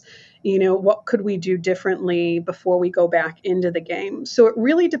experiences. What could we do differently before we go back into the game? So it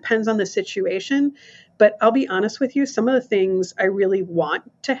really depends on the situation. But I'll be honest with you, some of the things I really want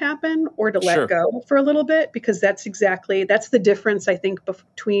to happen or to let go for a little bit, because that's the difference, I think,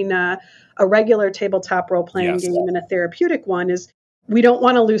 between a regular tabletop role-playing game and a therapeutic one is we don't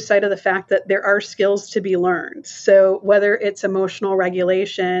want to lose sight of the fact that there are skills to be learned. So whether it's emotional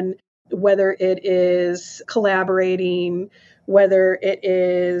regulation, whether it is collaborating, whether it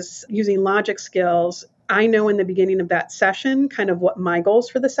is using logic skills, I know in the beginning of that session kind of what my goals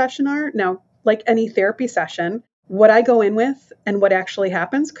for the session are. Now, like any therapy session, what I go in with and what actually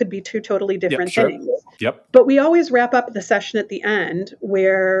happens could be two totally different things. But we always wrap up the session at the end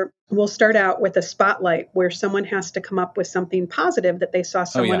where we'll start out with a spotlight where someone has to come up with something positive that they saw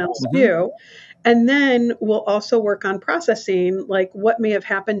someone else do. And then we'll also work on processing, like what may have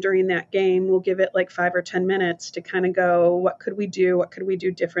happened during that game. We'll give it like 5 or 10 minutes to kind of go, what could we do? What could we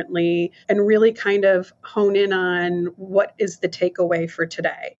do differently? And really kind of hone in on what is the takeaway for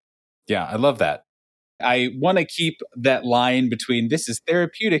today. Yeah, I love that. I want to keep that line between this is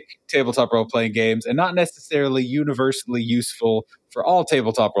therapeutic tabletop role-playing games and not necessarily universally useful for all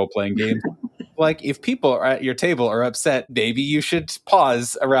tabletop role-playing games. Like if people are at your table are upset, maybe you should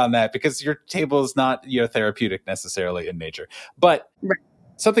pause around that because your table is not therapeutic necessarily in nature. But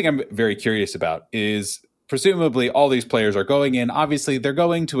something I'm very curious about is presumably all these players are going in. Obviously, they're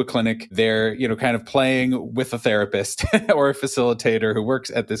going to a clinic. They're, kind of playing with a therapist or a facilitator who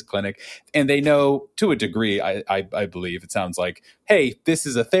works at this clinic. And they know to a degree, I believe, it sounds like, hey, this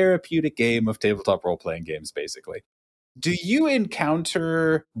is a therapeutic game of tabletop role-playing games, basically. Do you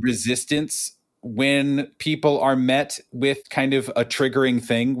encounter resistance when people are met with kind of a triggering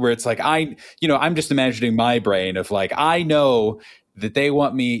thing where it's like, I'm just imagining my brain of like, I know that they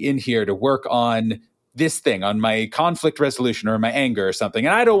want me in here to work on this thing, on my conflict resolution or my anger or something,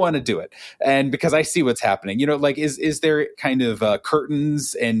 and I don't want to do it. And because I see what's happening, is there kind of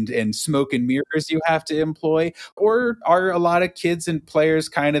curtains and smoke and mirrors you have to employ? Or are a lot of kids and players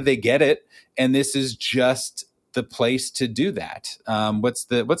kind of, they get it, and this is just the place to do that? What's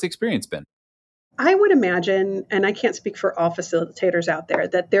the experience been? I would imagine, and I can't speak for all facilitators out there,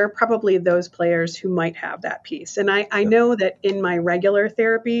 that there are probably those players who might have that piece. And I know that in my regular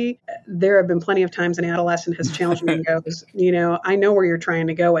therapy, there have been plenty of times an adolescent has challenged me and goes, I know where you're trying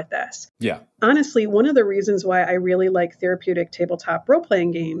to go with this. Yeah. Honestly, one of the reasons why I really like therapeutic tabletop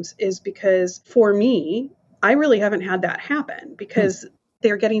role-playing games is because for me, I really haven't had that happen because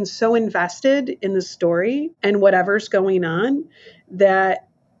they're getting so invested in the story and whatever's going on that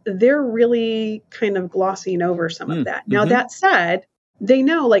they're really kind of glossing over some of that. Now, that said, they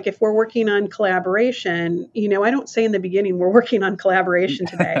know, like, if we're working on collaboration, I don't say in the beginning, we're working on collaboration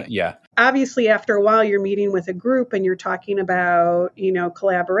today. Yeah. Obviously, after a while, you're meeting with a group and you're talking about,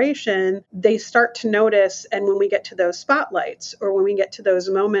 collaboration, they start to notice. And when we get to those spotlights, or when we get to those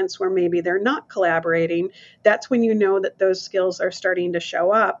moments where maybe they're not collaborating, that's when you know that those skills are starting to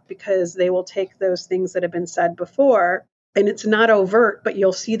show up, because they will take those things that have been said before, and it's not overt, but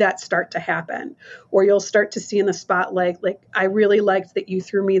you'll see that start to happen. Or you'll start to see in the spotlight, like, I really liked that you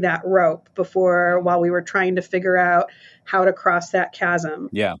threw me that rope before, while we were trying to figure out how to cross that chasm.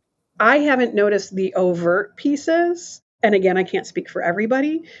 Yeah. I haven't noticed the overt pieces. And again, I can't speak for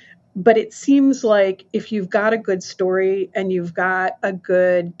everybody, but it seems like if you've got a good story and you've got a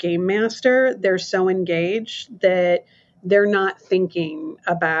good game master, they're so engaged that they're not thinking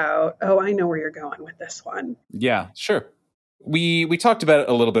about, oh, I know where you're going with this one. Yeah, sure. We talked about it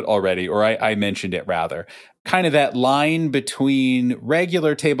a little bit already, or I mentioned it rather. Kind of that line between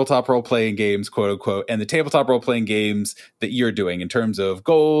regular tabletop role-playing games, quote unquote, and the tabletop role-playing games that you're doing in terms of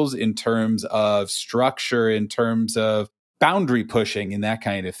goals, in terms of structure, in terms of boundary pushing and that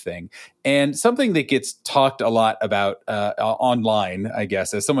kind of thing. And something that gets talked a lot about online, I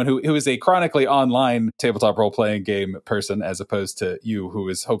guess, as someone who is a chronically online tabletop role-playing game person, as opposed to you, who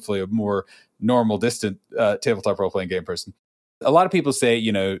is hopefully a more normal, distant tabletop role-playing game person. A lot of people say,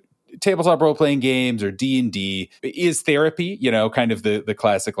 tabletop role-playing games or D&D is therapy, kind of the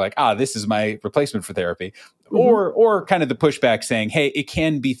classic, like, this is my replacement for therapy. Mm-hmm. Or kind of the pushback saying, hey, it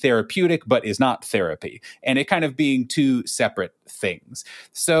can be therapeutic, but is not therapy. And it kind of being two separate things.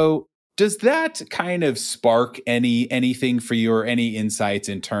 So does that kind of spark anything for you, or any insights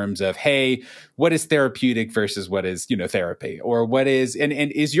in terms of, hey, what is therapeutic versus what is, therapy? Or what is, and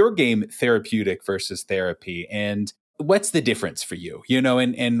is your game therapeutic versus therapy? And what's the difference for you,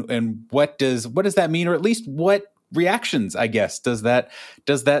 and what does that mean? Or at least what reactions, I guess, does that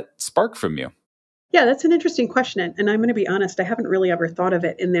spark from you? Yeah, that's an interesting question. And I'm going to be honest, I haven't really ever thought of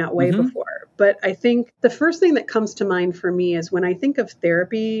it in that way before. But I think the first thing that comes to mind for me is, when I think of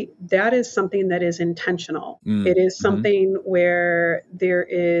therapy, that is something that is intentional. It is something where there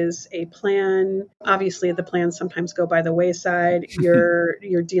is a plan. Obviously, the plans sometimes go by the wayside. You're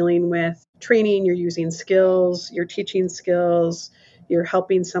dealing with training, you're using skills, you're teaching skills. You're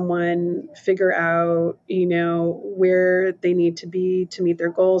helping someone figure out, where they need to be to meet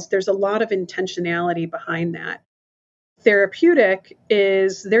their goals. There's a lot of intentionality behind that. Therapeutic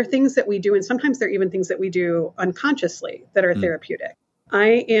is, there are things that we do, and sometimes there are even things that we do unconsciously that are therapeutic.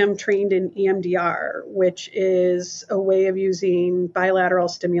 I am trained in EMDR, which is a way of using bilateral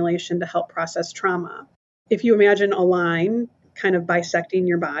stimulation to help process trauma. If you imagine a line kind of bisecting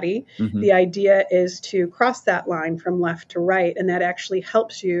your body, the idea is to cross that line from left to right, and that actually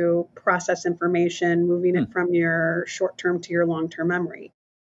helps you process information, moving it from your short-term to your long-term memory.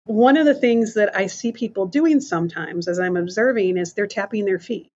 One of the things that I see people doing sometimes, as I'm observing, is they're tapping their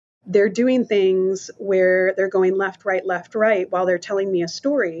feet. They're doing things where they're going left, right, while they're telling me a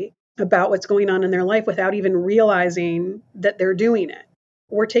story about what's going on in their life, without even realizing that they're doing it.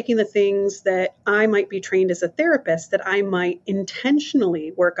 We're taking the things that I might be trained as a therapist, that I might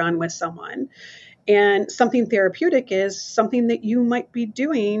intentionally work on with someone. And something therapeutic is something that you might be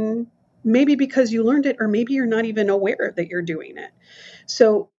doing, maybe because you learned it, or maybe you're not even aware that you're doing it.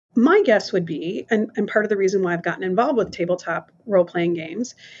 So my guess would be, and part of the reason why I've gotten involved with tabletop role-playing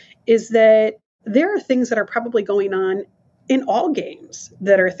games, is that there are things that are probably going on in all games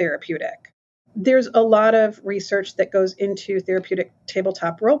that are therapeutic. There's a lot of research that goes into therapeutic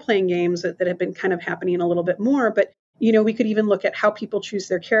tabletop role-playing games that have been kind of happening a little bit more. But, we could even look at how people choose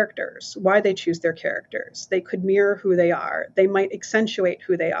their characters, why they choose their characters. They could mirror who they are. They might accentuate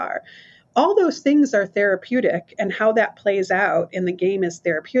who they are. All those things are therapeutic, and how that plays out in the game is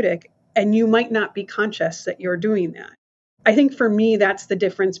therapeutic. And you might not be conscious that you're doing that. I think for me, that's the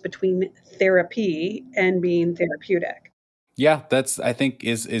difference between therapy and being therapeutic. Yeah, that's, I think,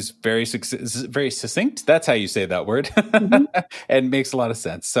 is very succinct. That's how you say that word, and makes a lot of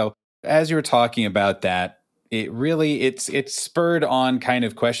sense. So as you were talking about that, it's spurred on kind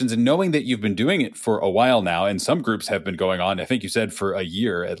of questions, and knowing that you've been doing it for a while now, and some groups have been going on, I think you said, for a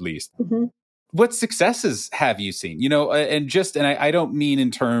year at least. What successes have you seen? And I don't mean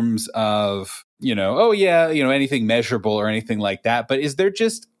in terms of, anything measurable or anything like that, but is there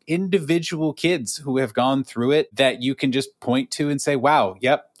just individual kids who have gone through it that you can just point to and say, wow,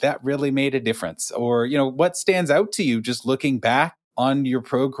 yep, that really made a difference? Or, what stands out to you just looking back on your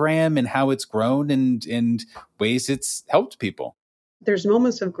program and how it's grown and ways it's helped people? There's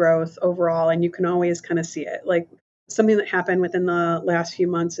moments of growth overall, and you can always kind of see it. Like, Something that happened within the last few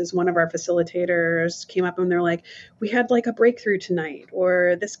months is one of our facilitators came up and they're like, we had like a breakthrough tonight,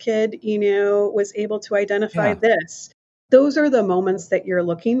 or this kid, was able to identify this. Those are the moments that you're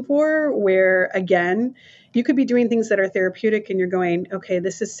looking for where, again, you could be doing things that are therapeutic and you're going, okay,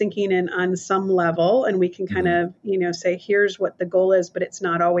 this is sinking in on some level. And we can kind of, say, here's what the goal is, but it's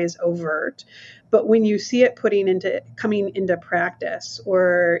not always overt. But when you see it coming into practice,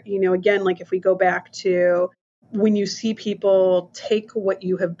 or, again, like if we go back to when you see people take what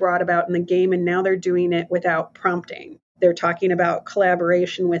you have brought about in the game and now they're doing it without prompting, they're talking about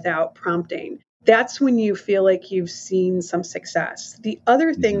collaboration without prompting. That's when you feel like you've seen some success. The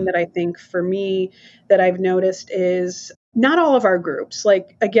other thing that I think for me that I've noticed is not all of our groups,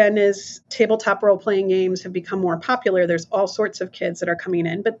 like again, as tabletop role-playing games have become more popular, there's all sorts of kids that are coming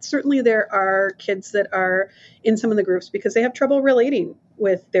in, but certainly there are kids that are in some of the groups because they have trouble relating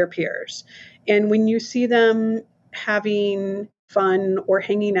with their peers. And when you see them having fun or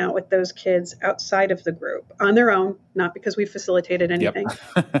hanging out with those kids outside of the group on their own, not because we facilitated anything,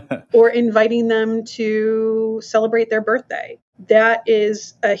 or inviting them to celebrate their birthday, that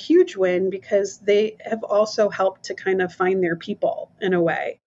is a huge win because they have also helped to kind of find their people in a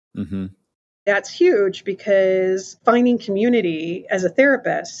way. That's huge because finding community as a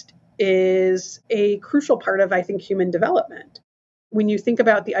therapist is a crucial part of, I think, human development. When you think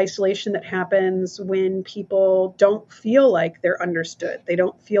about the isolation that happens when people don't feel like they're understood, they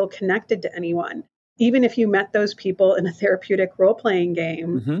don't feel connected to anyone, even if you met those people in a therapeutic role-playing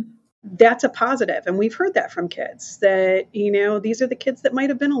game, that's a positive. And we've heard that from kids that, these are the kids that might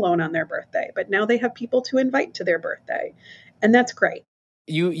have been alone on their birthday, but now they have people to invite to their birthday. And that's great.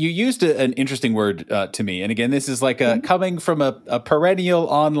 You used an interesting word to me. And again, this is like coming from a perennial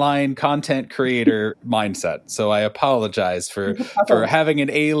online content creator mindset. So I apologize for having an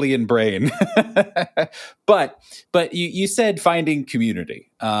alien brain. But you said finding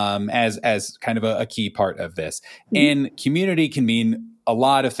community as kind of a key part of this. And community can mean a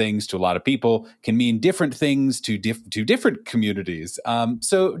lot of things to a lot of people, can mean different things to different communities.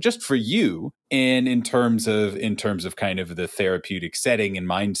 So just for you, and in terms of kind of the therapeutic setting and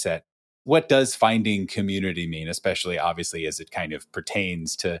mindset, what does finding community mean, especially obviously as it kind of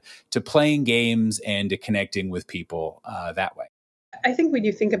pertains to playing games and to connecting with people that way? I think when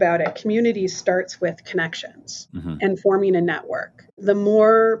you think about it, community starts with connections and forming a network. The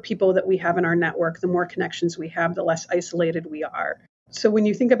more people that we have in our network, the more connections we have, the less isolated we are. So when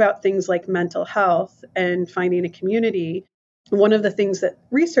you think about things like mental health and finding a community, one of the things that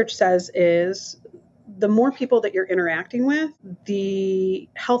research says is the more people that you're interacting with, the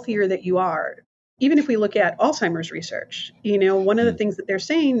healthier that you are. Even if we look at Alzheimer's research, one of the things that they're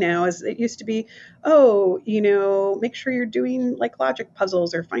saying now is it used to be, make sure you're doing like logic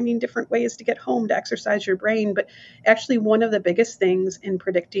puzzles or finding different ways to get home to exercise your brain. But actually, one of the biggest things in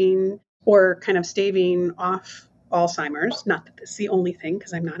predicting or kind of staving off Alzheimer's, not that this is the only thing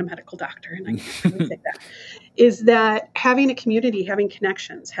because I'm not a medical doctor and I can't really say that, is that having a community, having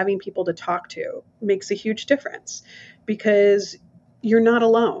connections, having people to talk to makes a huge difference because you're not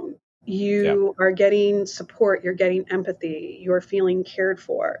alone. You are getting support, you're getting empathy, you're feeling cared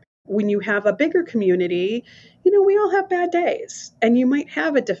for. When you have a bigger community, we all have bad days and you might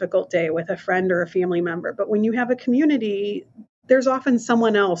have a difficult day with a friend or a family member. But when you have a community, there's often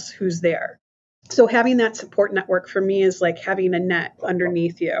someone else who's there. So having that support network for me is like having a net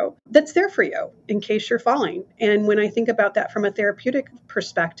underneath you that's there for you in case you're falling. And when I think about that from a therapeutic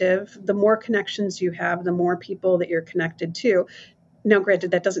perspective, the more connections you have, the more people that you're connected to. Now,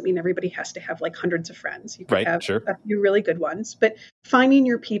 granted, that doesn't mean everybody has to have like hundreds of friends. You can have a few really good ones, but finding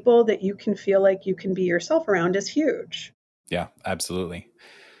your people that you can feel like you can be yourself around is huge. Yeah, absolutely.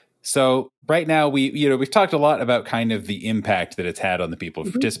 So right now we've talked a lot about kind of the impact that it's had on the people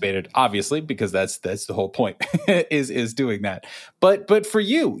who participated, obviously, because that's the whole point is doing that. But for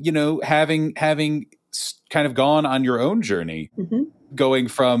you, having kind of gone on your own journey, going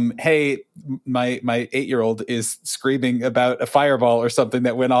from, hey, my 8-year-old is screaming about a fireball or something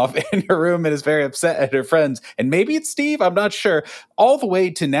that went off in her room and is very upset at her friends, and maybe it's Steve, I'm not sure, all the way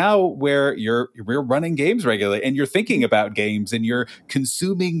to now where we're running games regularly and you're thinking about games and you're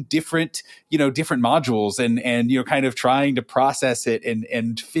consuming different modules and kind of trying to process it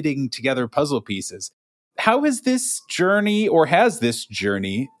and fitting together puzzle pieces. How has this journey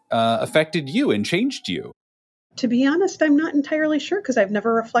affected you and changed you? To be honest, I'm not entirely sure because I've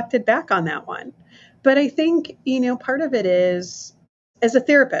never reflected back on that one. But I think, part of it is, as a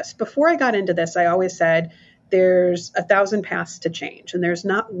therapist, before I got into this, I always said there's 1,000 paths to change and there's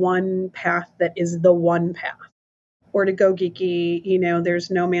not one path that is the one path. or to go geeky, there's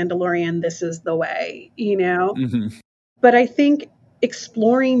no Mandalorian, this is the way, Mm-hmm. But I think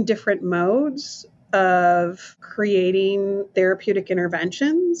exploring different modes of creating therapeutic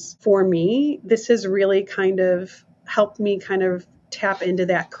interventions, for me, this has really kind of helped me kind of tap into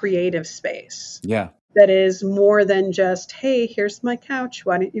that creative space. Yeah. That is more than just, hey, here's my couch,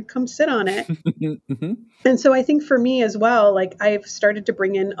 why don't you come sit on it? Mm-hmm. And so I think for me as well, like I've started to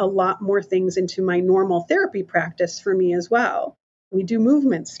bring in a lot more things into my normal therapy practice for me as well. We do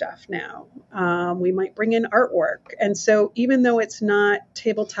movement stuff now. We might bring in artwork. And so even though it's not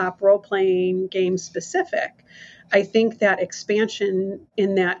tabletop role playing game specific, I think that expansion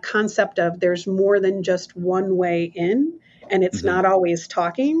in that concept of there's more than just one way in, and it's Mm-hmm. not always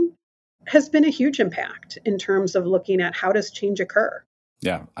talking, has been a huge impact in terms of looking at how does change occur.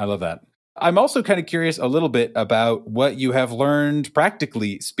 Yeah, I love that. I'm also kind of curious a little bit about what you have learned,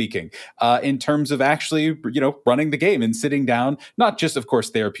 practically speaking, in terms of actually, running the game and sitting down, not just, of course,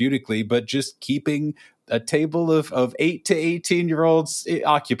 therapeutically, but just keeping a table of 8 to 18-year-olds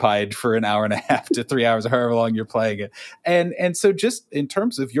occupied for an hour and a half to 3 hours, however long you're playing it. And so just in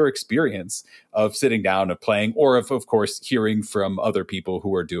terms of your experience of sitting down, of playing, or of course, hearing from other people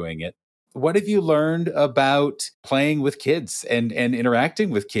who are doing it, what have you learned about playing with kids and interacting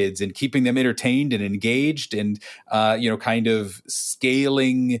with kids and keeping them entertained and engaged and, kind of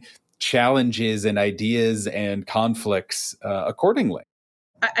scaling challenges and ideas and conflicts accordingly?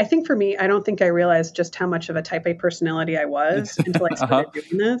 I think for me, I don't think I realized just how much of a type A personality I was until I Uh-huh. started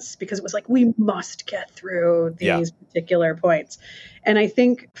doing this, because it was like, we must get through Yeah. these particular points. And I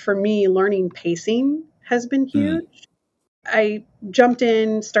think for me, learning pacing has been Mm. huge. I jumped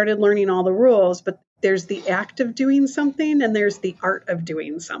in, started learning all the rules, but there's the act of doing something and there's the art of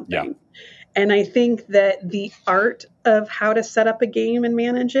doing Yeah. something. And I think that the art of how to set up a game and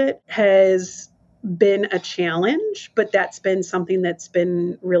manage it has been a challenge, but that's been something that's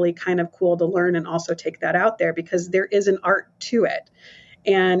been really kind of cool to learn and also take that out there, because there is an art to it.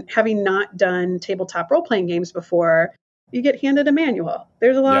 And having not done tabletop role playing games before, you get handed a manual.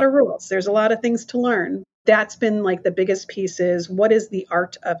 There's a lot Yeah. of rules. There's a lot of things to learn. That's been like the biggest piece is, what is the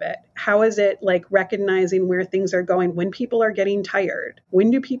art of it? How is it like recognizing where things are going, when people are getting tired? When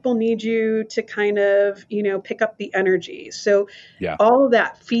do people need you to kind of, pick up the energy? So Yeah. all of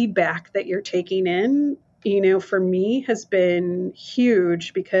that feedback that you're taking in, for me has been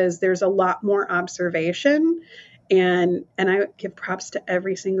huge, because there's a lot more observation. And I give props to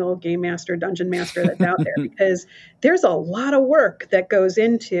every single game master, dungeon master that's out there, because there's a lot of work that goes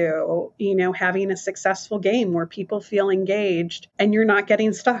into, having a successful game where people feel engaged and you're not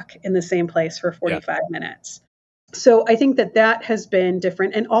getting stuck in the same place for 45 minutes. So I think that has been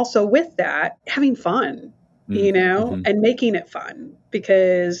different. And also with that, having fun, Mm-hmm. and making it fun.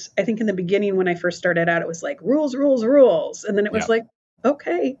 Because I think in the beginning, when I first started out, it was like rules, rules, rules. And then it was like,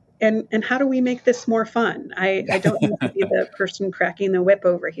 okay, and how do we make this more fun? I don't need to be the person cracking the whip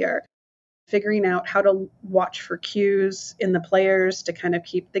over here. Figuring out how to watch for cues in the players to kind of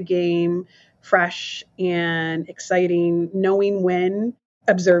keep the game fresh and exciting, knowing when,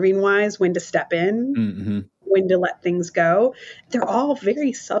 observing wise, when to step in, Mm-hmm. when to let things go. They're all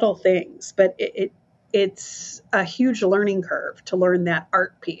very subtle things, but it's a huge learning curve to learn that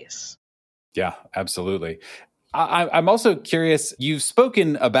art piece. Yeah, absolutely. I'm also curious, you've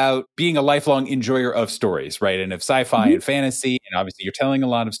spoken about being a lifelong enjoyer of stories, right? And of sci-fi Mhm. and fantasy. And obviously you're telling a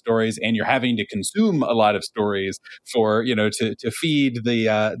lot of stories and you're having to consume a lot of stories for, to feed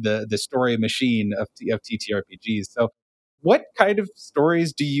the story machine of TTRPGs. So what kind of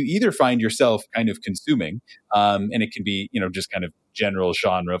stories do you either find yourself kind of consuming? And it can be, just kind of general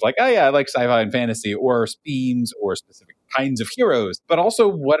genre of like, oh yeah, I like sci-fi and fantasy, or themes or specific kinds of heroes. But also,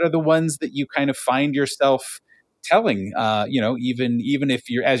 what are the ones that you kind of find yourself telling, even if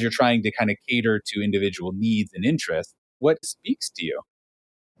as you're trying to kind of cater to individual needs and interests, what speaks to you?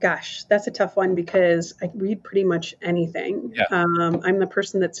 Gosh, that's a tough one, because I read pretty much anything. Yeah. I'm the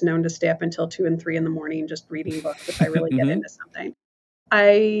person that's known to stay up until 2 and 3 in the morning just reading books if I really get Hmm. into something.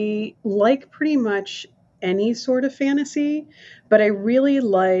 I like pretty much any sort of fantasy, but I really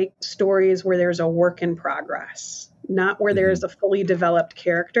like stories where there's a work in progress, not where Hmm. there's a fully developed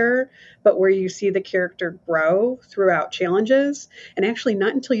character, but where you see the character grow throughout challenges. And actually,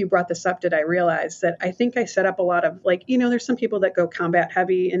 not until you brought this up did I realize that I think I set up a lot of, like, there's some people that go combat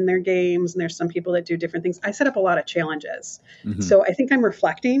heavy in their games, and there's some people that do different things. I set up a lot of challenges. Hmm. So I think I'm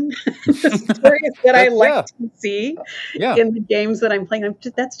reflecting the stories that I like Yeah. to see Yeah. in the games that I'm playing.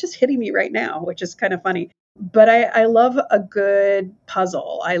 That's just hitting me right now, which is kind of funny. But I love a good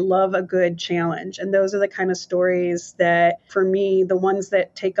puzzle. I love a good challenge. And those are the kind of stories that, for me, the ones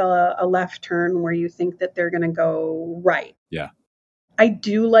that take a left turn where you think that they're going to go right. Yeah. I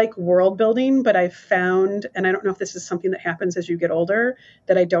do like world building, but I've found, and I don't know if this is something that happens as you get older,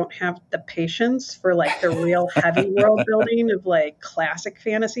 that I don't have the patience for like the real heavy world building of like classic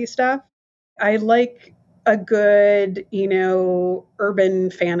fantasy stuff. I like a good,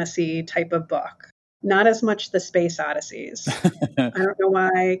 urban fantasy type of book. Not as much the space odysseys. I don't know why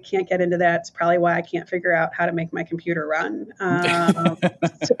I can't get into that. It's probably why I can't figure out how to make my computer run. So,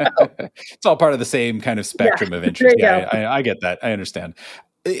 It's all part of the same kind of spectrum of there interest. you Yeah, go. I get that. I understand.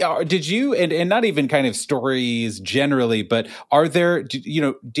 Did you, and not even kind of stories generally, but are there,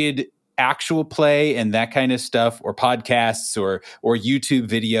 did actual play and that kind of stuff, or podcasts or YouTube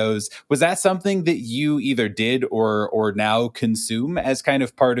videos, was that something that you either did or now consume as kind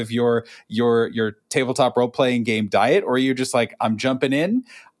of part of your tabletop role playing game diet? Or you're just like, I'm jumping in,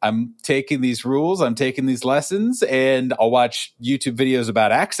 I'm taking these rules, I'm taking these lessons, and I'll watch YouTube videos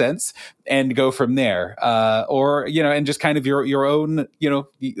about accents and go from there, or and just kind of your own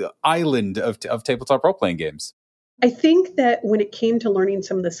island of tabletop role playing games. I think that when it came to learning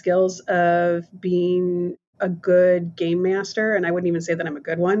some of the skills of being a good game master, and I wouldn't even say that I'm a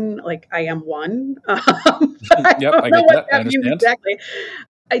good one, like I am one. I Yep, don't I know get what that. I that means understand. exactly.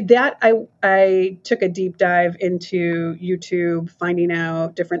 I took a deep dive into YouTube, finding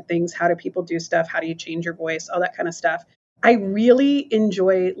out different things. How do people do stuff? How do you change your voice? All that kind of stuff. I really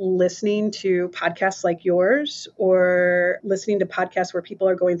enjoy listening to podcasts like yours, or listening to podcasts where people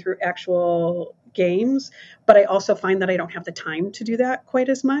are going through actual games. But I also find that I don't have the time to do that quite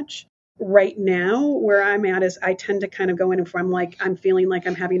as much. Right now, where I'm at is I tend to kind of go in, and if I'm feeling like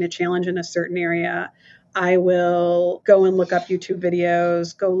I'm having a challenge in a certain area, I will go and look up YouTube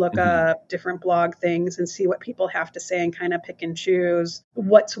videos, go look Mhm. up different blog things and see what people have to say and kind of pick and choose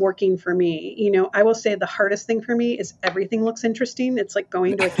what's working for me. I will say the hardest thing for me is everything looks interesting. It's like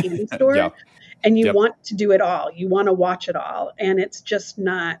going to a candy Yeah. store and you Yep. want to do it all. You want to watch it all. And it's just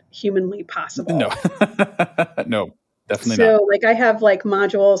not humanly No. possible. No, definitely not. So like I have like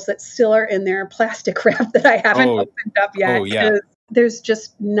modules that still are in their plastic wrap that I haven't Oh, opened up oh yet, yeah. because there's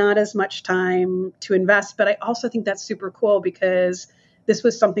just not as much time to invest. But I also think that's super cool, because this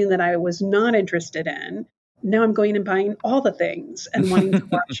was something that I was not interested in. Now I'm going and buying all the things and wanting to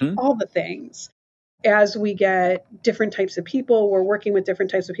watch Mhm. all the things. As we get different types of people, we're working with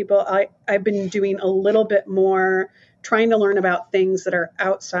different types of people. I've been doing a little bit more trying to learn about things that are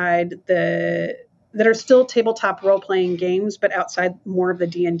outside that are still tabletop role-playing games, but outside more of the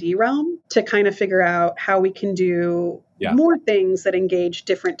D&D realm, to kind of figure out how we can do Yeah, more things that engage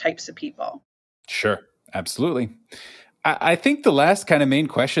different types of people. sure. Absolutely. I think the last kind of main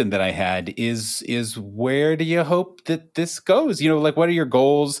question that I had is where do you hope that this goes? Like, what are your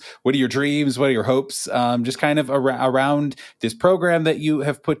goals? What are your dreams? What are your hopes? Just kind of around this program that you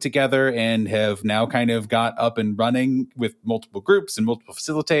have put together and have now kind of got up and running with multiple groups and multiple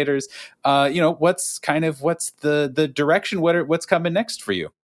facilitators. What's the direction? What's coming next for you?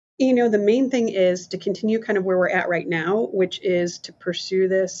 The main thing is to continue kind of where we're at right now, which is to pursue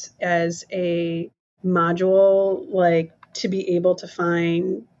this as a module, like to be able to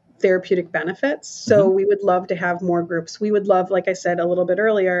find therapeutic benefits. So Mhm. we would love to have more groups. We would love, like I said a little bit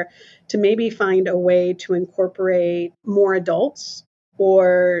earlier, to maybe find a way to incorporate more adults,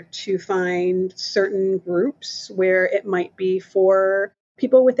 or to find certain groups where it might be for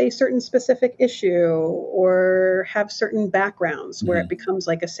people with a certain specific issue or have certain backgrounds, where it Mhm. becomes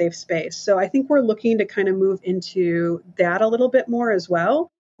like a safe space. So I think we're looking to kind of move into that a little bit more as well.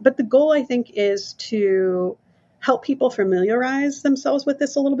 But the goal, I think, is to help people familiarize themselves with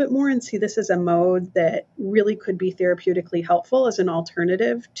this a little bit more and see this as a mode that really could be therapeutically helpful as an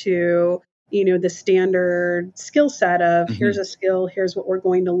alternative to the standard skill set of here's Mhm. a skill, here's what we're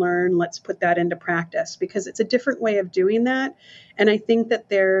going to learn, let's put that into practice, because it's a different way of doing that. And I think that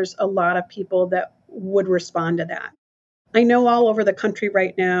there's a lot of people that would respond to that. I know all over the country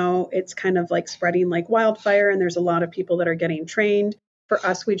right now, it's kind of like spreading like wildfire, and there's a lot of people that are getting trained. For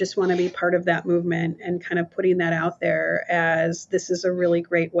us, we just want to be part of that movement and kind of putting that out there as this is a really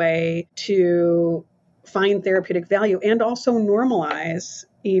great way to find therapeutic value and also normalize,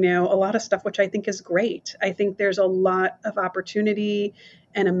 a lot of stuff, which I think is great. I think there's a lot of opportunity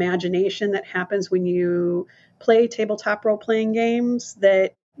and imagination that happens when you play tabletop role playing games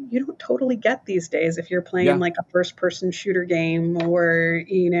that you don't totally get these days if you're playing Yeah. like a first person shooter game, or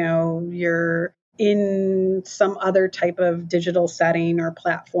you're in some other type of digital setting or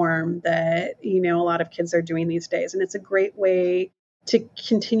platform that a lot of kids are doing these days. And it's a great way to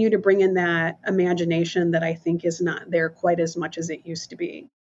continue to bring in that imagination that I think is not there quite as much as it used to be.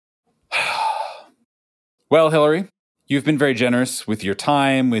 Well, Hilary, you've been very generous with your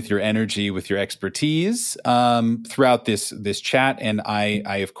time, with your energy, with your expertise throughout this chat, and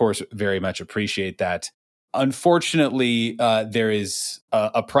I of course very much appreciate that. Unfortunately, there is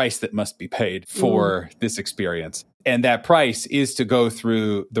a price that must be paid for this experience, and that price is to go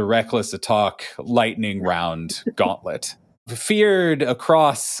through the Reckless Talk lightning round gauntlet. Feared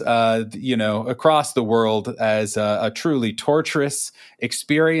across the world as a truly torturous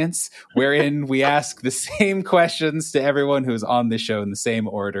experience wherein we ask the same questions to everyone who's on this show in the same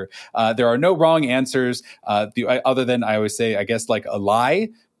order. There are no wrong answers, other than I always say, I guess, like a lie,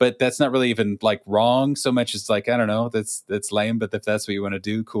 but that's not really even like wrong so much as like, I don't know, that's lame, but if that's what you want to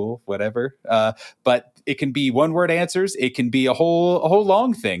do, cool, whatever. But it can be one word answers. It can be a whole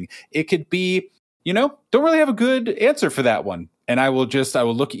long thing. It could be, don't really have a good answer for that one. And I will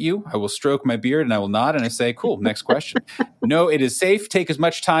look at you, I will stroke my beard, and I will nod, and I say, cool, next question. No, it is safe. Take as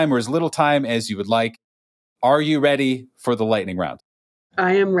much time or as little time as you would like. Are you ready for the lightning round?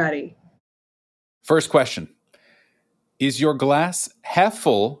 I am ready. First question. Is your glass half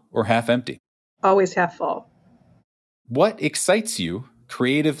full or half empty? Always half full. What excites you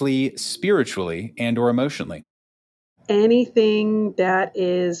creatively, spiritually, and or emotionally? Anything that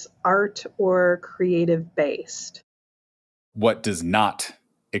is art or creative based. What does not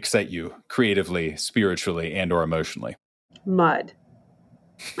excite you creatively, spiritually, and or emotionally? Mud.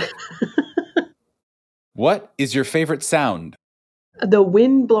 What is your favorite sound? The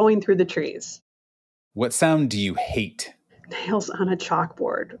wind blowing through the trees. What sound do you hate? Nails on a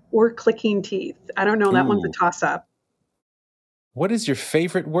chalkboard or clicking teeth. I don't know. That one's a toss up. What is your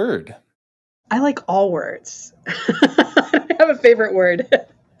favorite word? I like all words. I have a favorite word.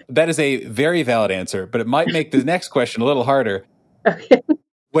 That is a very valid answer, but it might make the next question a little harder. Okay.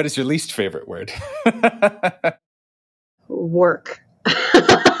 What is your least favorite word? Work.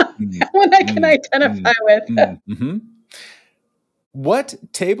 One I can identify with. Mm-hmm. What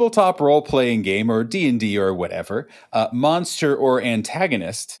tabletop role-playing game or D&D or whatever, monster or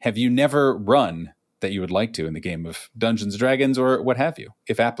antagonist have you never run that you would like to in the game of Dungeons & Dragons or what have you,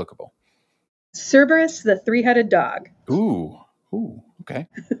 if applicable? Cerberus, the three-headed dog. Ooh, okay.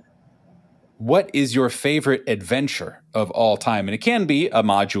 What is your favorite adventure of all time? And it can be a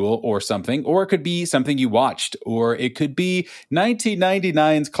module or something, or it could be something you watched, or it could be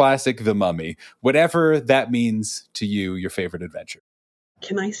 1999's classic The Mummy. Whatever that means to you, your favorite adventure.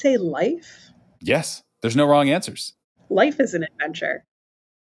 Can I say life? Yes, there's no wrong answers. Life is an adventure.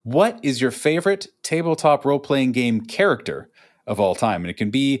 What is your favorite tabletop role-playing game character of all time? And it can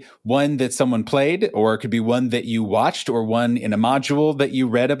be one that someone played, or it could be one that you watched, or one in a module that you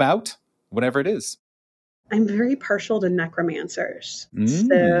read about, whatever it is. I'm very partial to necromancers.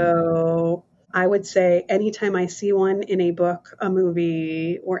 So I would say anytime I see one in a book, a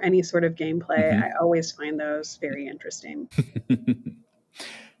movie, or any sort of gameplay, I always find those very interesting.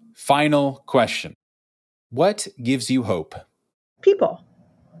 Final question. What gives you hope? People.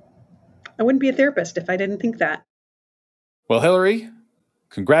 I wouldn't be a therapist if I didn't think that. Well, Hilary,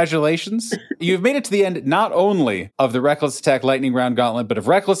 congratulations. You've made it to the end not only of the Reckless Attack Lightning Round Gauntlet, but of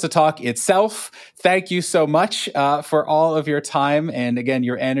Reckless Talk itself. Thank you so much for all of your time and, again,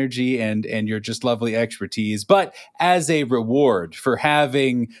 your energy and your just lovely expertise. But as a reward for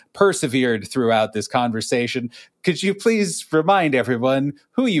having persevered throughout this conversation, could you please remind everyone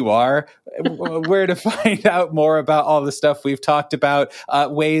who you are, where to find out more about all the stuff we've talked about,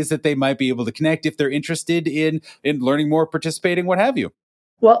 ways that they might be able to connect if they're interested in learning more, participating, what have you?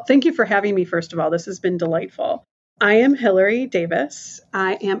 Well, thank you for having me, first of all. This has been delightful. I am Hilary Davis.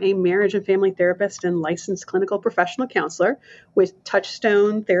 I am a marriage and family therapist and licensed clinical professional counselor with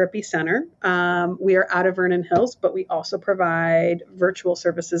Touchstone Therapy Center. We are out of Vernon Hills, but we also provide virtual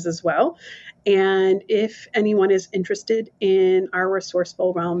services as well. And if anyone is interested in our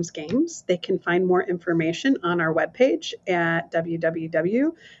Resourceful Realms games, they can find more information on our webpage at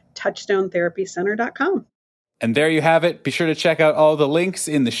www.touchstonetherapycenter.com. And there you have it. Be sure to check out all the links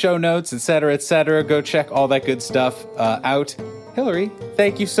in the show notes, et cetera, et cetera. Go check all that good stuff out. Hilary,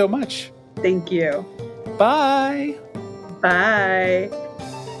 thank you so much. Thank you. Bye. Bye.